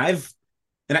 And I've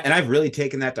really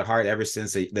taken that to heart ever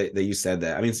since that you said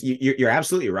that. I mean, you're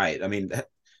absolutely right. I mean,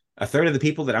 a third of the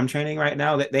people that I'm training right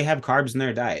now, that they have carbs in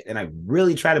their diet. And I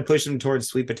really try to push them towards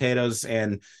sweet potatoes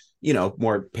and,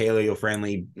 more paleo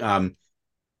friendly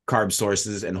carb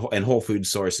sources and whole food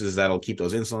sources that'll keep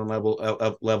those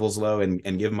insulin levels low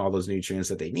and give them all those nutrients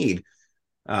that they need.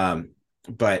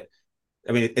 But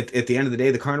I mean, at the end of the day,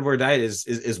 the carnivore diet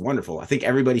is wonderful. I think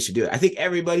everybody should do it. I think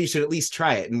everybody should at least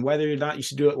try it, and whether or not you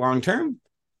should do it long term,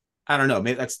 I don't know.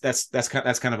 Maybe that's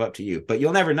kind of up to you. But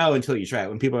you'll never know until you try it.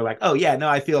 When people are like, "Oh yeah, no,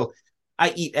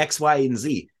 I eat X, Y, and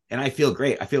Z, and I feel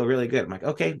great. I feel really good." I'm like,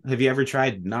 "Okay, have you ever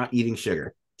tried not eating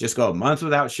sugar? Just go a month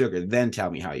without sugar, then tell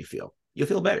me how you feel. You'll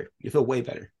feel better. You'll feel way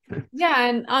better." Yeah.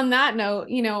 And on that note,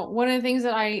 one of the things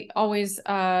that I always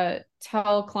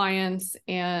tell clients,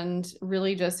 and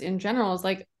really just in general, is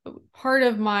like part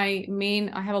of my main,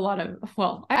 I have a lot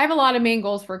of main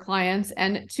goals for clients,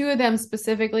 and two of them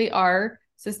specifically are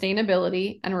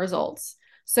sustainability and results.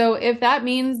 So if that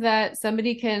means that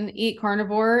somebody can eat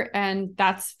carnivore and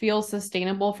that feels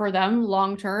sustainable for them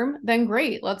long term, then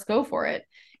great, let's go for it.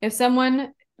 If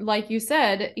someone, like you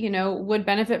said, would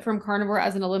benefit from carnivore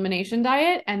as an elimination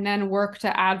diet and then work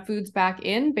to add foods back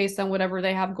in based on whatever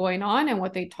they have going on and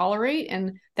what they tolerate,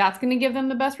 and that's going to give them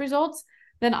the best results,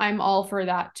 then I'm all for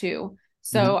that too.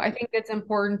 So I think it's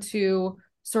important to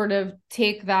sort of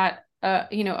take that,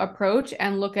 approach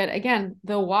and look at, again,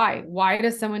 the why. Why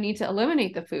does someone need to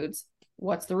eliminate the foods?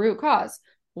 What's the root cause?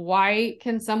 Why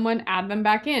can someone add them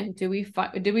back in? Do we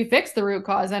fix the root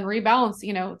cause and rebalance?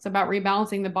 It's about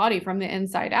rebalancing the body from the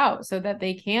inside out so that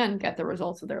they can get the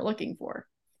results that they're looking for.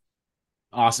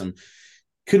 Awesome.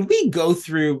 Could we go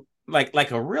through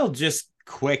like a real just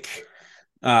quick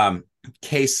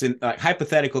case,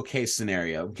 hypothetical case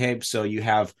scenario? Okay, so you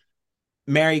have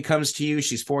Mary comes to you.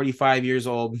 She's 45 years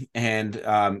old, and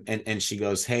she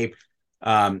goes, "Hey,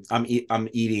 I'm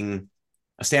eating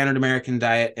a standard American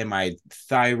diet, and my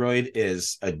thyroid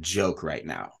is a joke right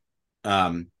now.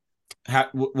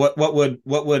 What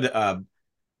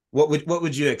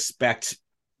would you expect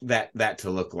that to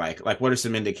look like? Like, what are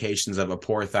some indications of a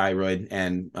poor thyroid,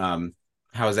 and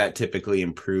how is that typically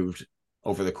improved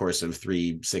over the course of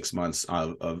 3-6 months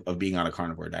of being on a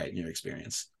carnivore diet in your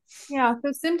experience?" Yeah.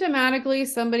 So symptomatically,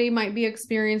 somebody might be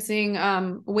experiencing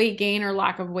weight gain or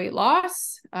lack of weight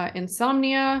loss,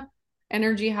 insomnia,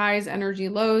 energy highs, energy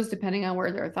lows, depending on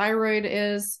where their thyroid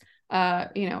is,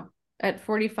 at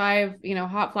 45,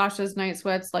 hot flashes, night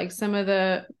sweats, like some of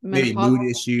the Maybe mood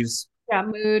menopausal, issues. yeah,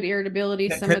 mood, irritability,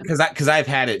 some of the, Because I've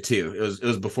had it too. It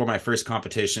was before my first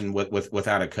competition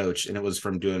without a coach, and it was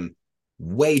from doing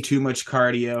way too much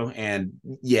cardio. And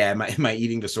yeah, my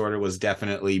eating disorder was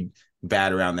definitely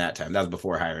bad around that time. That was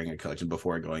before hiring a coach and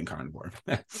before going carnivore.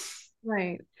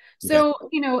 right. Okay. So,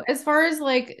 as far as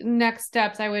like next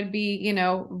steps, I would be,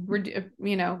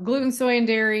 gluten, soy, and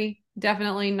dairy,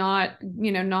 definitely not,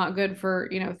 not good for,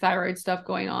 thyroid stuff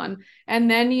going on. And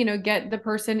then, get the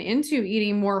person into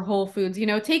eating more whole foods,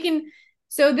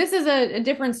 so this is a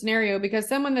different scenario because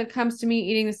someone that comes to me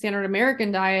eating the standard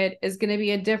American diet is going to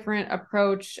be a different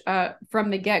approach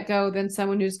from the get-go than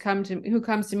someone who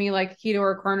comes to me like keto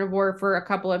or carnivore for a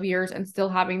couple of years and still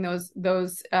having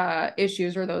those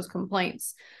issues or those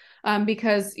complaints.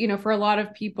 Because, for a lot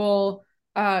of people,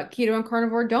 keto and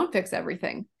carnivore don't fix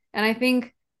everything. And I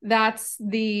think that's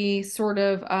the sort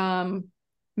of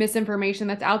misinformation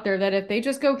that's out there, that if they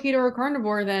just go keto or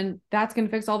carnivore, then that's going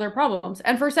to fix all their problems.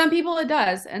 And for some people it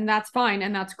does, and that's fine.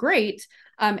 And that's great.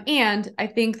 And I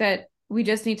think that we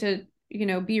just need to,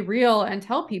 be real and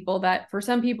tell people that for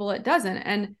some people it doesn't.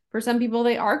 And for some people,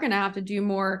 they are going to have to do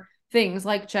more things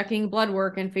like checking blood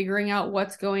work and figuring out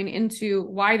what's going into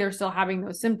why they're still having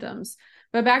those symptoms.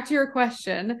 But back to your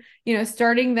question,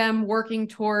 starting them working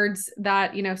towards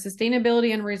that,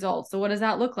 sustainability and results. So what does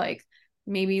that look like?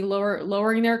 Maybe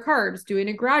lowering their carbs, doing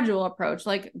a gradual approach,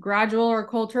 like gradual or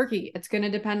cold turkey. It's going to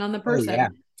depend on the person. Oh, yeah.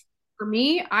 For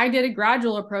me, I did a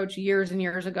gradual approach years and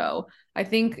years ago. I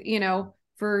think,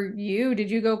 for you, did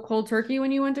you go cold turkey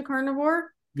when you went to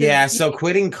carnivore? Yeah, so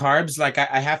quitting carbs, like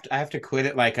I have to quit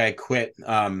it like I quit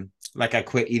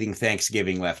eating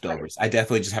Thanksgiving leftovers. I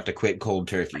definitely just have to quit cold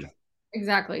turkey.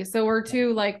 Exactly. So we're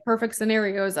two like perfect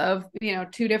scenarios of,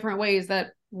 two different ways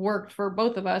that worked for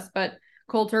both of us, but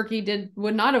cold turkey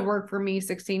would not have worked for me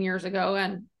 16 years ago.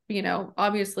 And,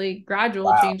 obviously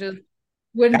gradual changes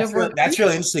wouldn't have worked. That's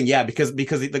really interesting. Yeah, because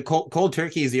the cold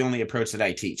turkey is the only approach that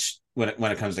I teach when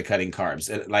it comes to cutting carbs.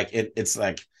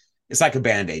 It's like a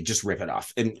Band-Aid, just rip it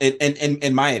off. And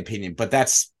in my opinion, but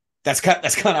that's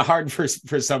kind of hard for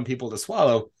some people to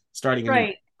swallow starting a new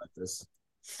like this.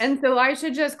 And so I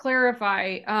should just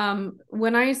clarify,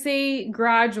 when I say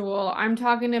gradual, I'm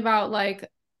talking about like,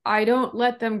 I don't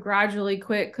let them gradually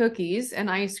quit cookies and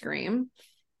ice cream.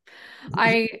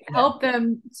 I help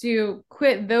them to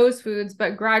quit those foods,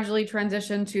 but gradually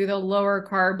transition to the lower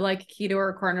carb, like keto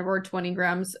or carnivore, 20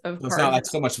 grams of carbs. It's not like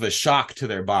so much of a shock to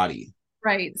their body.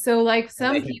 Right. So like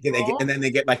some people, and then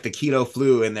they get like the keto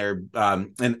flu and their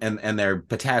and their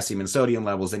potassium and sodium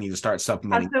levels. They need to start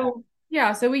supplementing.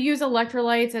 So we use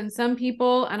electrolytes, and some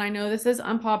people, and I know this is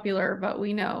unpopular, but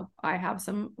we know I have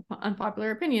some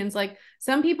unpopular opinions. Like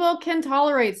some people can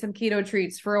tolerate some keto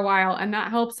treats for a while, and that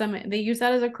helps them. They use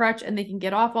that as a crutch, and they can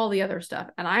get off all the other stuff.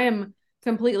 And I am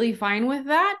completely fine with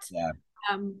that. Yeah.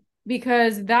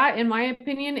 Because that, in my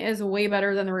opinion, is way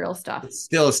better than the real stuff. It's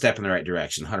still a step in the right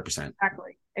direction, 100%.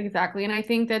 Exactly. And I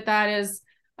think that is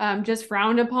just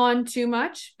frowned upon too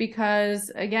much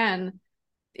because, again,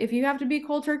 if you have to be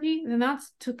cold turkey, then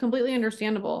that's completely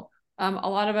understandable. A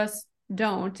lot of us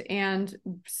don't and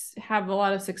have a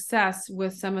lot of success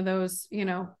with some of those,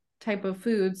 type of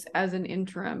foods as an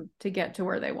interim to get to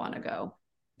where they want to go.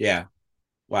 Yeah.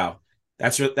 Wow.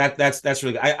 That's really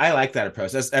good. I like that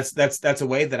approach. That's a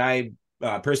way that I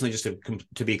personally, just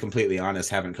to be completely honest,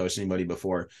 haven't coached anybody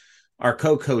before. Our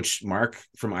co-coach Mark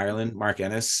from Ireland, Mark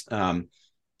Ennis,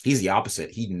 he's the opposite.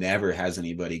 He never has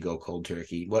anybody go cold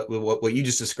turkey. What you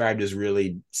just described is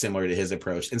really similar to his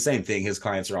approach. And same thing. His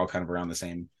clients are all kind of around the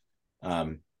same,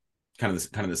 kind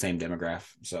of the same demographic.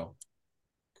 So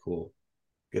cool,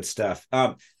 good stuff.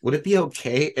 Would it be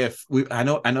okay if I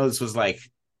know this was like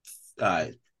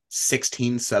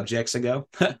 16 subjects ago,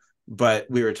 but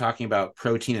we were talking about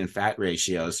protein and fat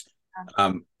ratios.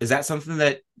 Is that something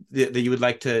that you would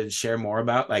like to share more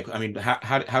about? Like, I mean,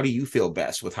 how do you feel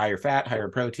best with higher fat, higher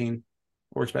protein?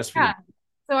 Works best for you?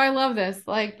 So I love this.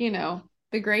 Like,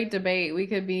 the great debate. We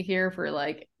could be here for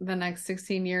like the next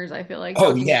 16 years. I feel like.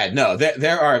 Oh yeah, no,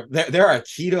 there are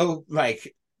keto,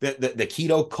 like the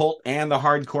keto cult and the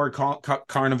hardcore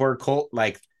carnivore cult.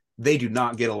 Like they do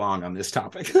not get along on this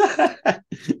topic.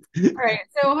 All right.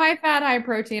 So high fat, high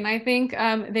protein. I think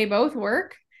they both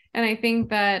work. And I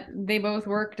think that they both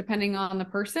work depending on the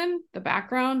person, the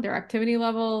background, their activity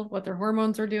level, what their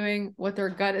hormones are doing, what their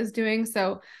gut is doing.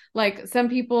 So like some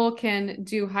people can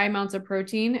do high amounts of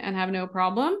protein and have no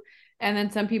problem. And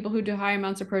then some people who do high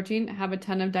amounts of protein have a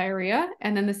ton of diarrhea.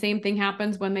 And then the same thing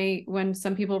happens when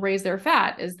some people raise their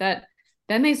fat, is that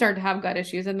then they start to have gut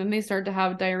issues, and then they start to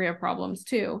have diarrhea problems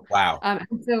too. Wow. And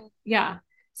so, yeah.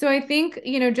 So I think,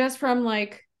 just from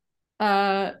like,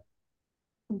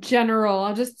 general,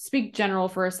 I'll just speak general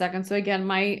for a second. So again,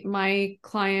 my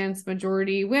clients,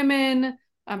 majority women.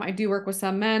 I do work with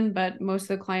some men, but most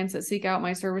of the clients that seek out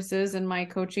my services and my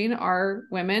coaching are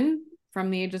women from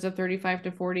the ages of 35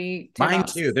 to 40. Mine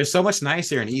too. They're so much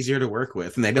nicer and easier to work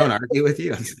with, and they don't argue with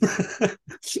you.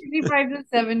 65 to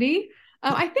 70.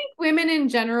 I think women in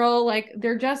general, like,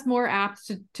 they're just more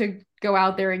apt to go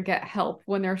out there and get help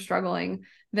when they're struggling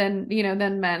than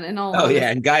men and all. Oh yeah,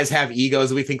 and guys have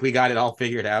egos. We think we got it all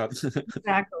figured out.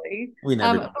 Exactly. We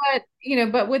never.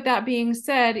 But with that being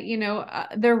said,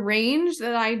 the range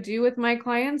that I do with my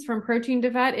clients from protein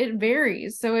to fat, it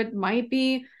varies. So it might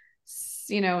be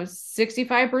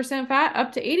 65% fat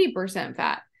up to 80%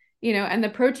 fat. And the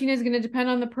protein is going to depend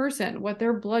on the person, what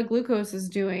their blood glucose is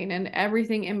doing, and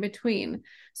everything in between.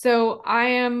 So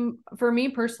for me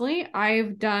personally,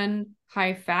 I've done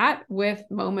high fat with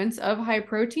moments of high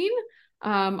protein.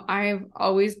 I've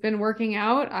always been working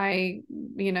out.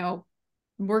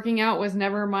 Working out was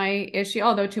never my issue,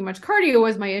 although too much cardio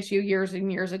was my issue years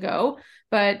and years ago.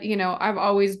 But, I've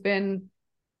always been,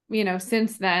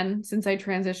 since then, since I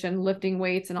transitioned, lifting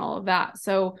weights and all of that.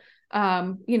 So,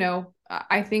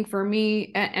 I think for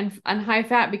me and high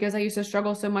fat, because I used to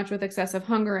struggle so much with excessive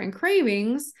hunger and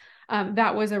cravings,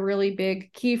 that was a really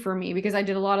big key for me, because I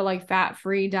did a lot of like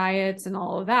fat-free diets and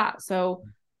all of that. So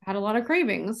I had a lot of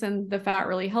cravings, and the fat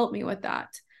really helped me with that.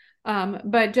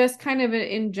 But just kind of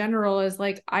in general is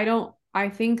like, I don't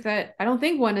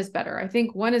think one is better. I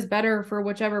think one is better for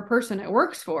whichever person it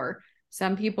works for.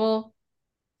 Some people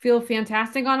feel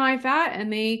fantastic on high fat,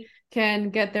 and they can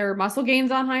get their muscle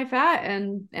gains on high fat,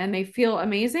 and they feel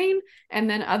amazing. And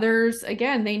then others,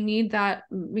 again, they need that,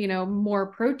 more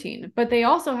protein, but they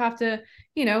also have to,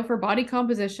 for body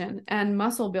composition and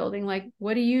muscle building, like,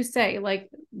 what do you say? Like,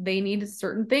 they need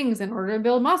certain things in order to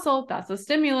build muscle. That's a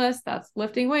stimulus, that's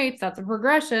lifting weights, that's a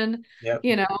progression. Yep.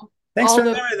 Thanks for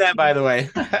remembering that, by the way.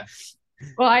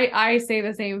 Well, I say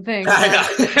the same thing.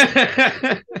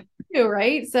 I know.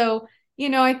 Right. So,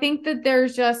 I think that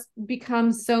there's just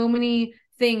become so many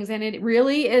things, and it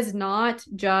really is not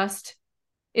just,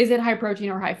 is it high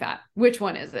protein or high fat? Which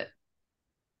one is it?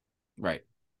 Right.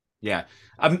 Yeah.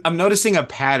 I'm noticing a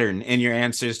pattern in your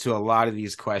answers to a lot of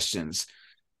these questions.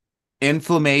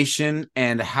 Inflammation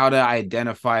and how to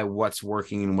identify what's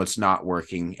working and what's not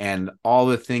working, and all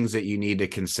the things that you need to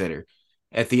consider.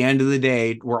 At the end of the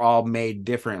day, we're all made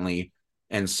differently.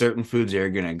 And certain foods are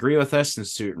going to agree with us, and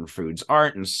certain foods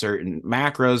aren't, and certain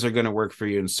macros are going to work for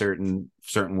you, and certain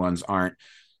ones aren't.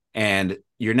 And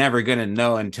you're never going to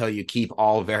know until you keep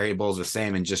all variables the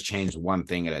same and just change one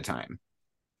thing at a time.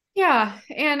 Yeah.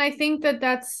 And I think that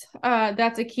that's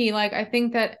a key. Like, I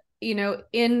think that,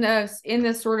 in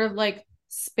this sort of like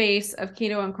space of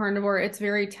keto and carnivore, it's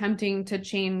very tempting to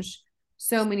change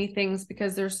so many things,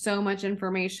 because there's so much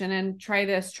information, and try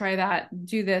this, try that,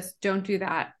 do this, don't do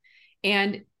that.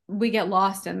 And we get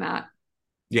lost in that.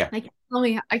 Yeah. I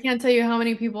can't tell you how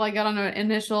many people I got on an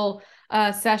initial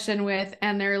session with,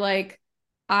 and they're like,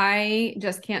 I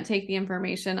just can't take the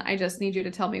information. I just need you to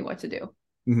tell me what to do.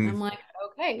 Mm-hmm. I'm like,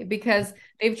 okay, because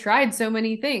they've tried so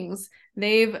many things.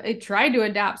 They've tried to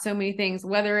adapt so many things,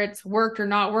 whether it's worked or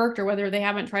not worked, or whether they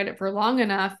haven't tried it for long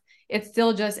enough. It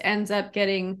still just ends up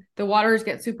the waters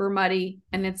get super muddy,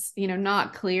 and it's,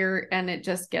 not clear, and it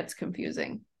just gets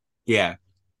confusing. Yeah.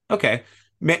 Okay.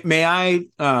 May I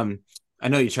know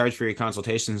you charge for your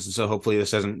consultations, and so hopefully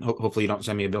you don't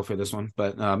send me a bill for this one,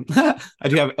 but I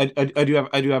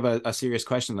do have a serious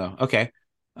question though. Okay.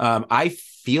 I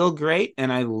feel great,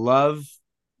 and I love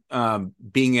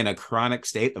being in a chronic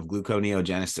state of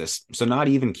gluconeogenesis. So not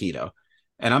even keto.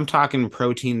 And I'm talking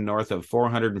protein north of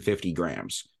 450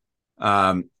 grams.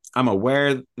 I'm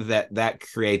aware that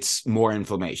creates more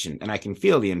inflammation, and I can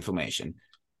feel the inflammation,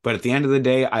 but at the end of the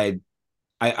day,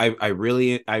 I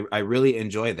really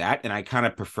enjoy that, and I kind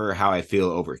of prefer how I feel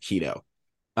over keto.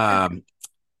 I'm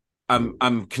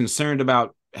concerned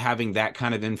about having that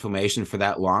kind of inflammation for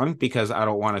that long, because I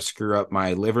don't want to screw up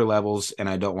my liver levels, and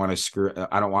I don't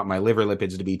want my liver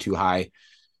lipids to be too high,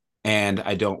 and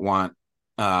I don't want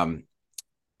and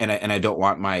I don't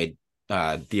want my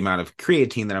the amount of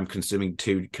creatine that I'm consuming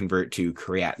to convert to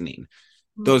creatinine.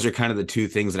 Those are kind of the two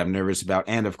things that I'm nervous about.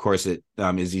 And of course, it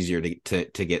is easier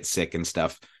to get sick and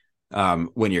stuff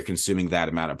when you're consuming that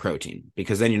amount of protein,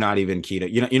 because then you're not even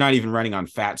keto. You're not even running on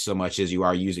fat so much as you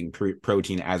are using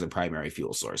protein as a primary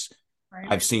fuel source. Right.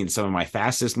 I've seen some of my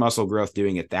fastest muscle growth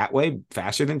doing it that way,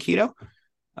 faster than keto.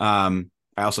 I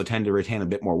also tend to retain a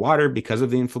bit more water because of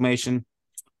the inflammation.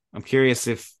 I'm curious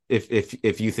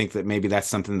if you think that maybe that's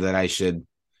something that I should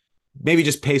maybe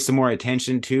just pay some more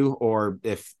attention to, or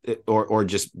if or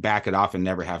just back it off and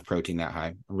never have protein that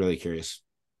high. I'm really curious.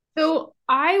 So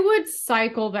I would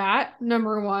cycle that,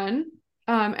 number one.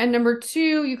 And number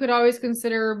two, you could always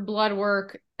consider blood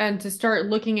work and to start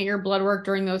looking at your blood work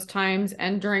during those times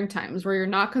and during times where you're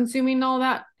not consuming all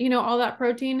that, all that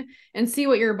protein, and see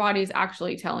what your body is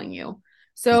actually telling you.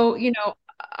 So,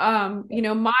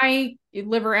 my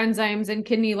liver enzymes and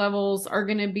kidney levels are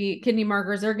going to be kidney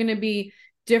markers are going to be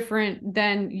different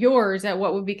than yours at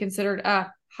what would be considered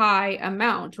a high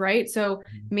amount, right? So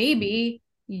maybe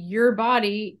your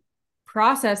body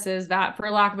processes that,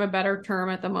 for lack of a better term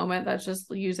at the moment, that's just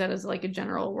use that as like a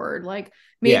general word, like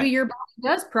maybe Yeah. your body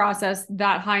does process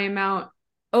that high amount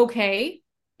okay,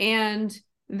 and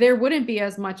there wouldn't be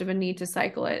as much of a need to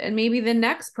cycle it. And maybe the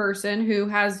next person who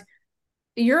has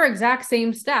your exact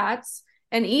same stats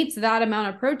and eats that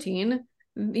amount of protein,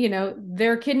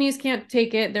 their kidneys can't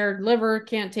take it, their liver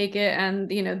can't take it,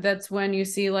 and that's when you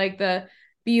see like the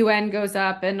BUN goes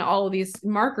up and all of these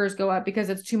markers go up because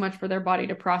it's too much for their body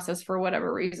to process for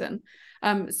whatever reason.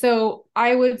 So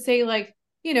I would say, like,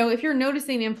 if you're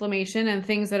noticing inflammation and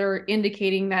things that are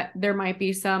indicating that there might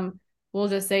be some, we'll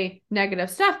just say,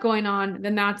 negative stuff going on,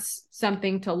 then that's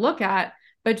something to look at.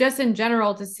 But just in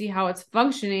general, to see how it's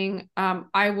functioning,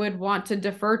 I would want to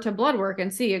defer to blood work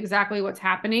and see exactly what's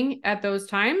happening at those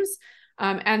times.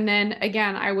 And then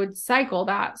again, I would cycle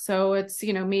that. So it's,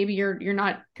 maybe you're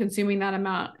not consuming that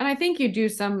amount. And I think you do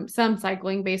some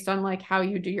cycling based on like how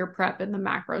you do your prep and the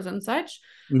macros and such.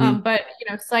 Mm-hmm. But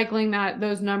cycling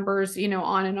those numbers,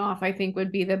 on and off, I think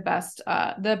would be the best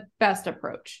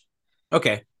approach.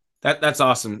 Okay. That's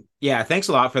awesome. Yeah, thanks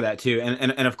a lot for that too.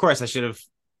 And of course I should have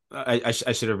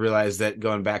realized that,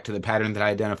 going back to the pattern that I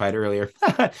identified earlier,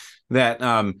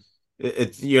 that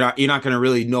you're not going to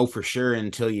really know for sure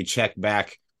until you check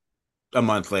back a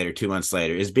month later, 2 months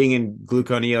later. Is being in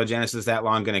gluconeogenesis that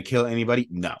long going to kill anybody?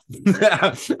 No.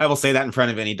 I will say that in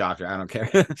front of any doctor. I don't care.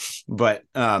 but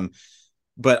on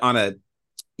a,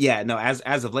 yeah, no,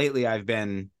 as of lately, I've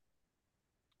been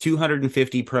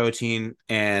 250 protein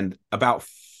and about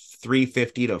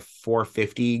 350 to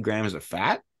 450 grams of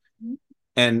fat.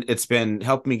 And it's been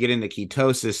helping me get into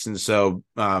ketosis. And so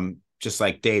just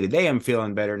like day to day, I'm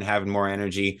feeling better and having more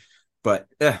energy. But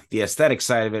the aesthetic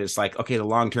side of it is like, okay, the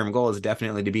long-term goal is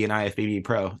definitely to be an IFBB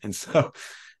pro. And so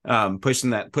pushing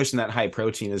that high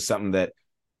protein is something that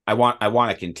I want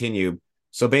to continue.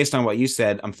 So based on what you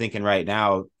said, I'm thinking right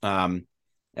now, I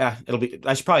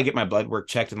should probably get my blood work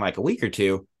checked in like a week or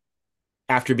two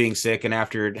after being sick and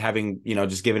after having,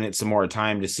 just giving it some more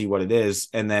time to see what it is,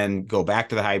 and then go back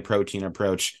to the high protein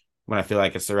approach when I feel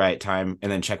like it's the right time,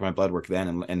 and then check my blood work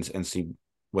then and see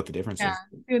what the difference is.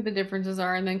 See what the differences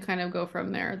are and then kind of go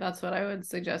from there. That's what I would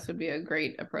suggest would be a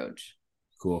great approach.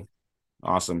 Cool.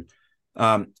 Awesome.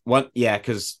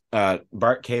 Because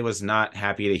Bart K was not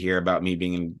happy to hear about me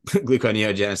being in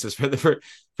gluconeogenesis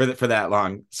for that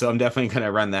long. So I'm definitely going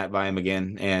to run that by him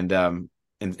again and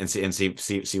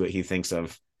see what he thinks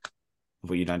of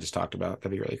what you just talked about.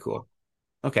 That'd be really cool.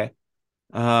 Okay.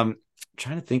 Trying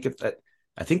to think of that.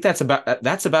 I think that's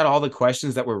about all the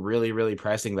questions that were really, really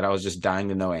pressing that I was just dying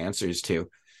to know answers to.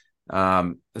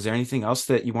 Is there anything else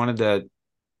that you wanted to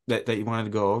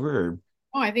go over? Or?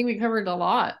 Oh, I think we covered a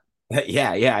lot.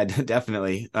 Yeah,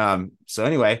 definitely. So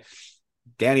anyway,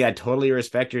 Danny, I totally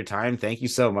respect your time. Thank you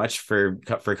so much for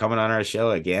coming on our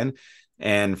show again,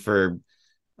 and for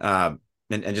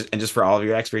and just for all of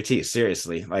your expertise.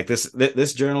 Seriously, like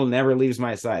this journal never leaves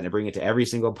my side. I bring it to every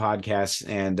single podcast,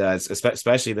 and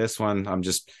especially this one. I'm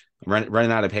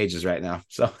running out of pages right now.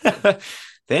 So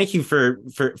thank you for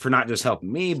not just helping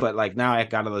me, but like now I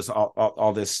got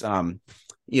all this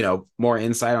more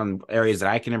insight on areas that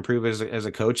I can improve as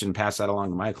a coach and pass that along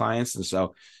to my clients. And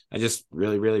so I just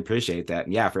really, really appreciate that.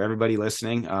 And yeah, for everybody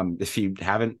listening, if you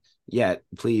haven't yet,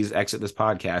 please exit this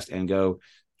podcast and go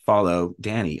follow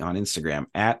Danny on Instagram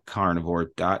at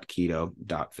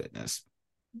carnivore.keto.fitness.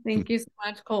 Thank you so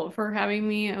much, Colt, for having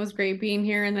me. It was great being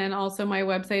here. And then also my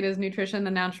website is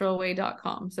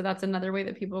nutritionthenaturalway.com. So that's another way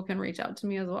that people can reach out to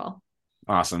me as well.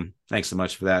 Awesome. Thanks so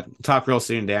much for that. Talk real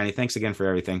soon, Danny. Thanks again for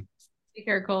everything. Take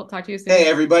care, Colt. Talk to you soon. Hey,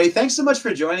 everybody. Thanks so much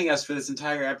for joining us for this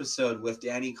entire episode with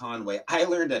Danny Conway. I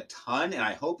learned a ton, and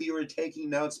I hope you were taking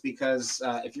notes, because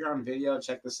if you're on video,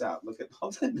 check this out. Look at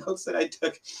all the notes that I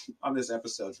took on this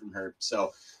episode from her.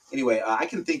 So anyway, I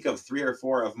can think of 3 or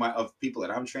 4 of people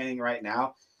that I'm training right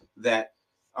now that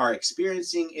are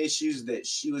experiencing issues that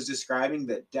she was describing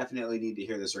that definitely need to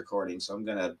hear this recording. So I'm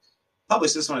going to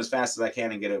publish this one as fast as I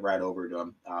can and get it right over to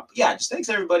them. But yeah, just thanks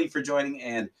everybody for joining,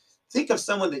 and think of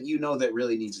someone that you know that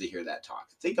really needs to hear that talk.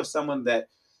 Think of someone that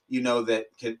you know that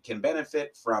can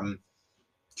benefit from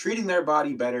treating their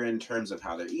body better in terms of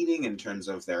how they're eating, in terms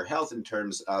of their health, in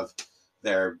terms of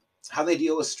their how they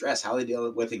deal with stress, how they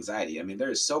deal with anxiety. I mean, there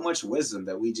is so much wisdom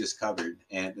that we just covered,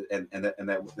 and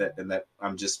that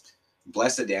I'm just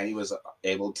blessed that Danny was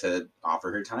able to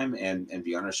offer her time and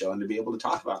be on our show and to be able to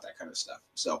talk about that kind of stuff.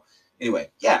 So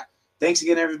anyway, yeah, thanks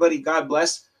again, everybody. God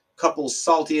bless. Couple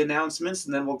salty announcements,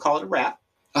 and then we'll call it a wrap.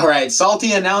 All right,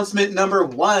 salty announcement number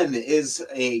 1 is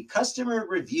a customer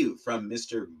review from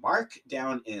Mr. Mark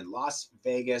down in Las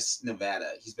Vegas,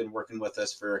 Nevada. He's been working with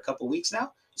us for a couple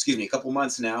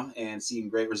months now, and seeing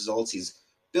great results. He's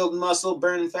building muscle,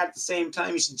 burning fat at the same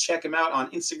time. You should check him out on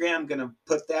Instagram. I'm going to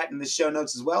put that in the show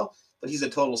notes as well. But he's a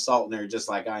total salt nerd, just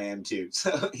like I am too.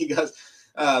 So he goes,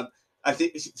 I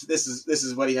think this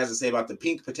is what he has to say about the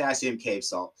pink potassium cave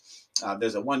salt.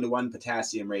 There's a 1-to-1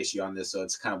 potassium ratio on this, so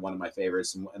it's kind of one of my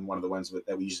favorites and one of the ones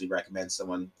that we usually recommend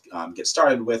someone get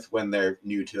started with when they're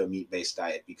new to a meat-based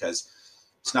diet, because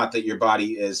it's not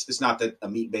that a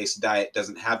meat-based diet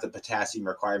doesn't have the potassium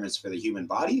requirements for the human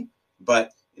body,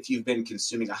 but if you've been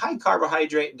consuming a high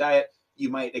carbohydrate diet, you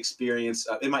might experience,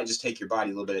 it might just take your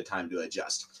body a little bit of time to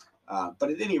adjust.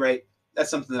 But at any rate, that's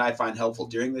something that I find helpful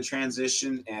during the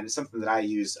transition, and it's something that I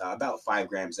use about 5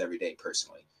 grams every day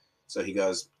personally. So he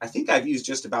goes, I think I've used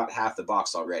just about half the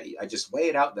box already. I just weigh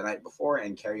it out the night before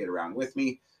and carry it around with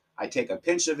me. I take a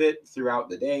pinch of it throughout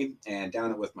the day and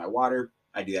down it with my water.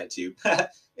 I do that too.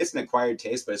 It's an acquired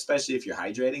taste, but especially if you're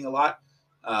hydrating a lot,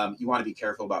 you want to be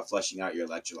careful about flushing out your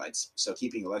electrolytes. So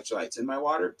keeping electrolytes in my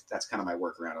water, that's kind of my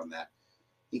workaround on that.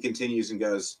 He continues and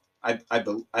goes, I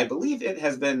believe it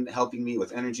has been helping me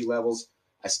with energy levels.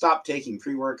 I stopped taking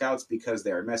pre-workouts because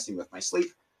they are messing with my sleep.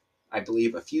 I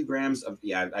believe a few grams of,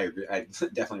 I agree. I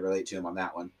definitely relate to him on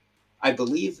that one. I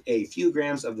believe a few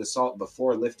grams of the salt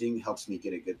before lifting helps me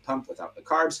get a good pump without the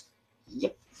carbs.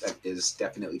 Yep, that is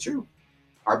definitely true.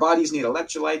 Our bodies need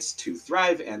electrolytes to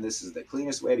thrive, and this is the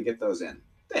cleanest way to get those in.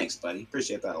 Thanks, buddy.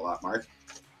 Appreciate that a lot, Mark.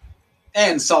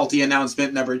 And salty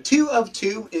announcement number 2 of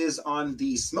 2 is on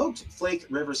the smoked flake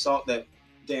river salt that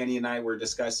Danny and I were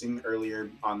discussing earlier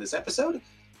on this episode.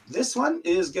 This one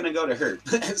is going to go to her.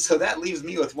 So that leaves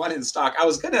me with 1 in stock. I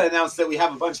was going to announce that we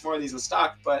have a bunch more of these in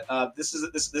stock, but this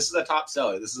is a top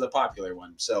seller. This is a popular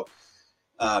one. So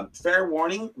fair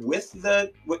warning, with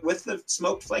the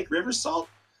smoked flake river salt,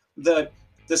 the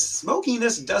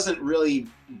smokiness doesn't really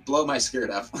blow my skirt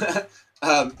up.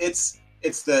 It's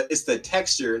the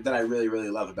texture that I really, really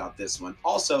love about this one.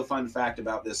 Also, fun fact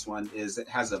about this one is it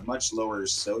has a much lower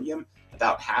sodium,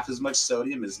 about half as much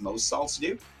sodium as most salts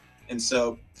do. And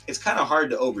so it's kind of hard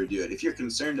to overdo it. If you're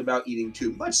concerned about eating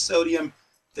too much sodium,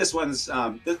 this one's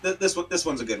this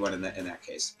one's a good one in that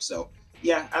case. So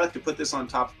yeah, I like to put this on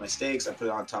top of my steaks. I put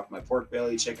it on top of my pork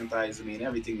belly, chicken thighs. I mean,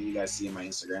 everything that you guys see in my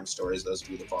Instagram stories, those of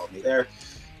you that follow me there.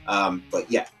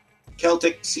 But yeah,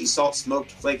 Celtic Sea Salt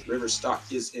Smoked Flake River Stock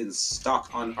is in stock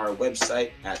on our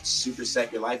website at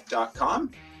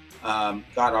supersetyourlife.com.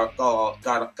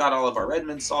 Got all of our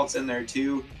Redmond salts in there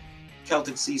too.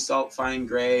 Celtic Sea Salt Fine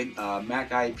Gray,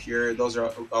 Mackay Pure. Those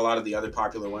are a lot of the other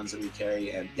popular ones that we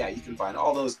carry. And yeah, you can find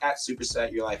all those at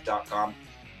supersetyourlife.com.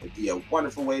 It'd be a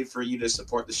wonderful way for you to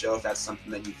support the show if that's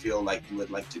something that you feel like you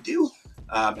would like to do.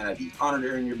 And I'd be honored to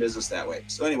earn your business that way.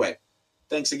 So anyway,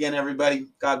 thanks again, everybody.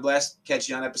 God bless. Catch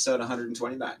you on episode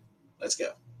 129. Let's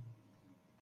go.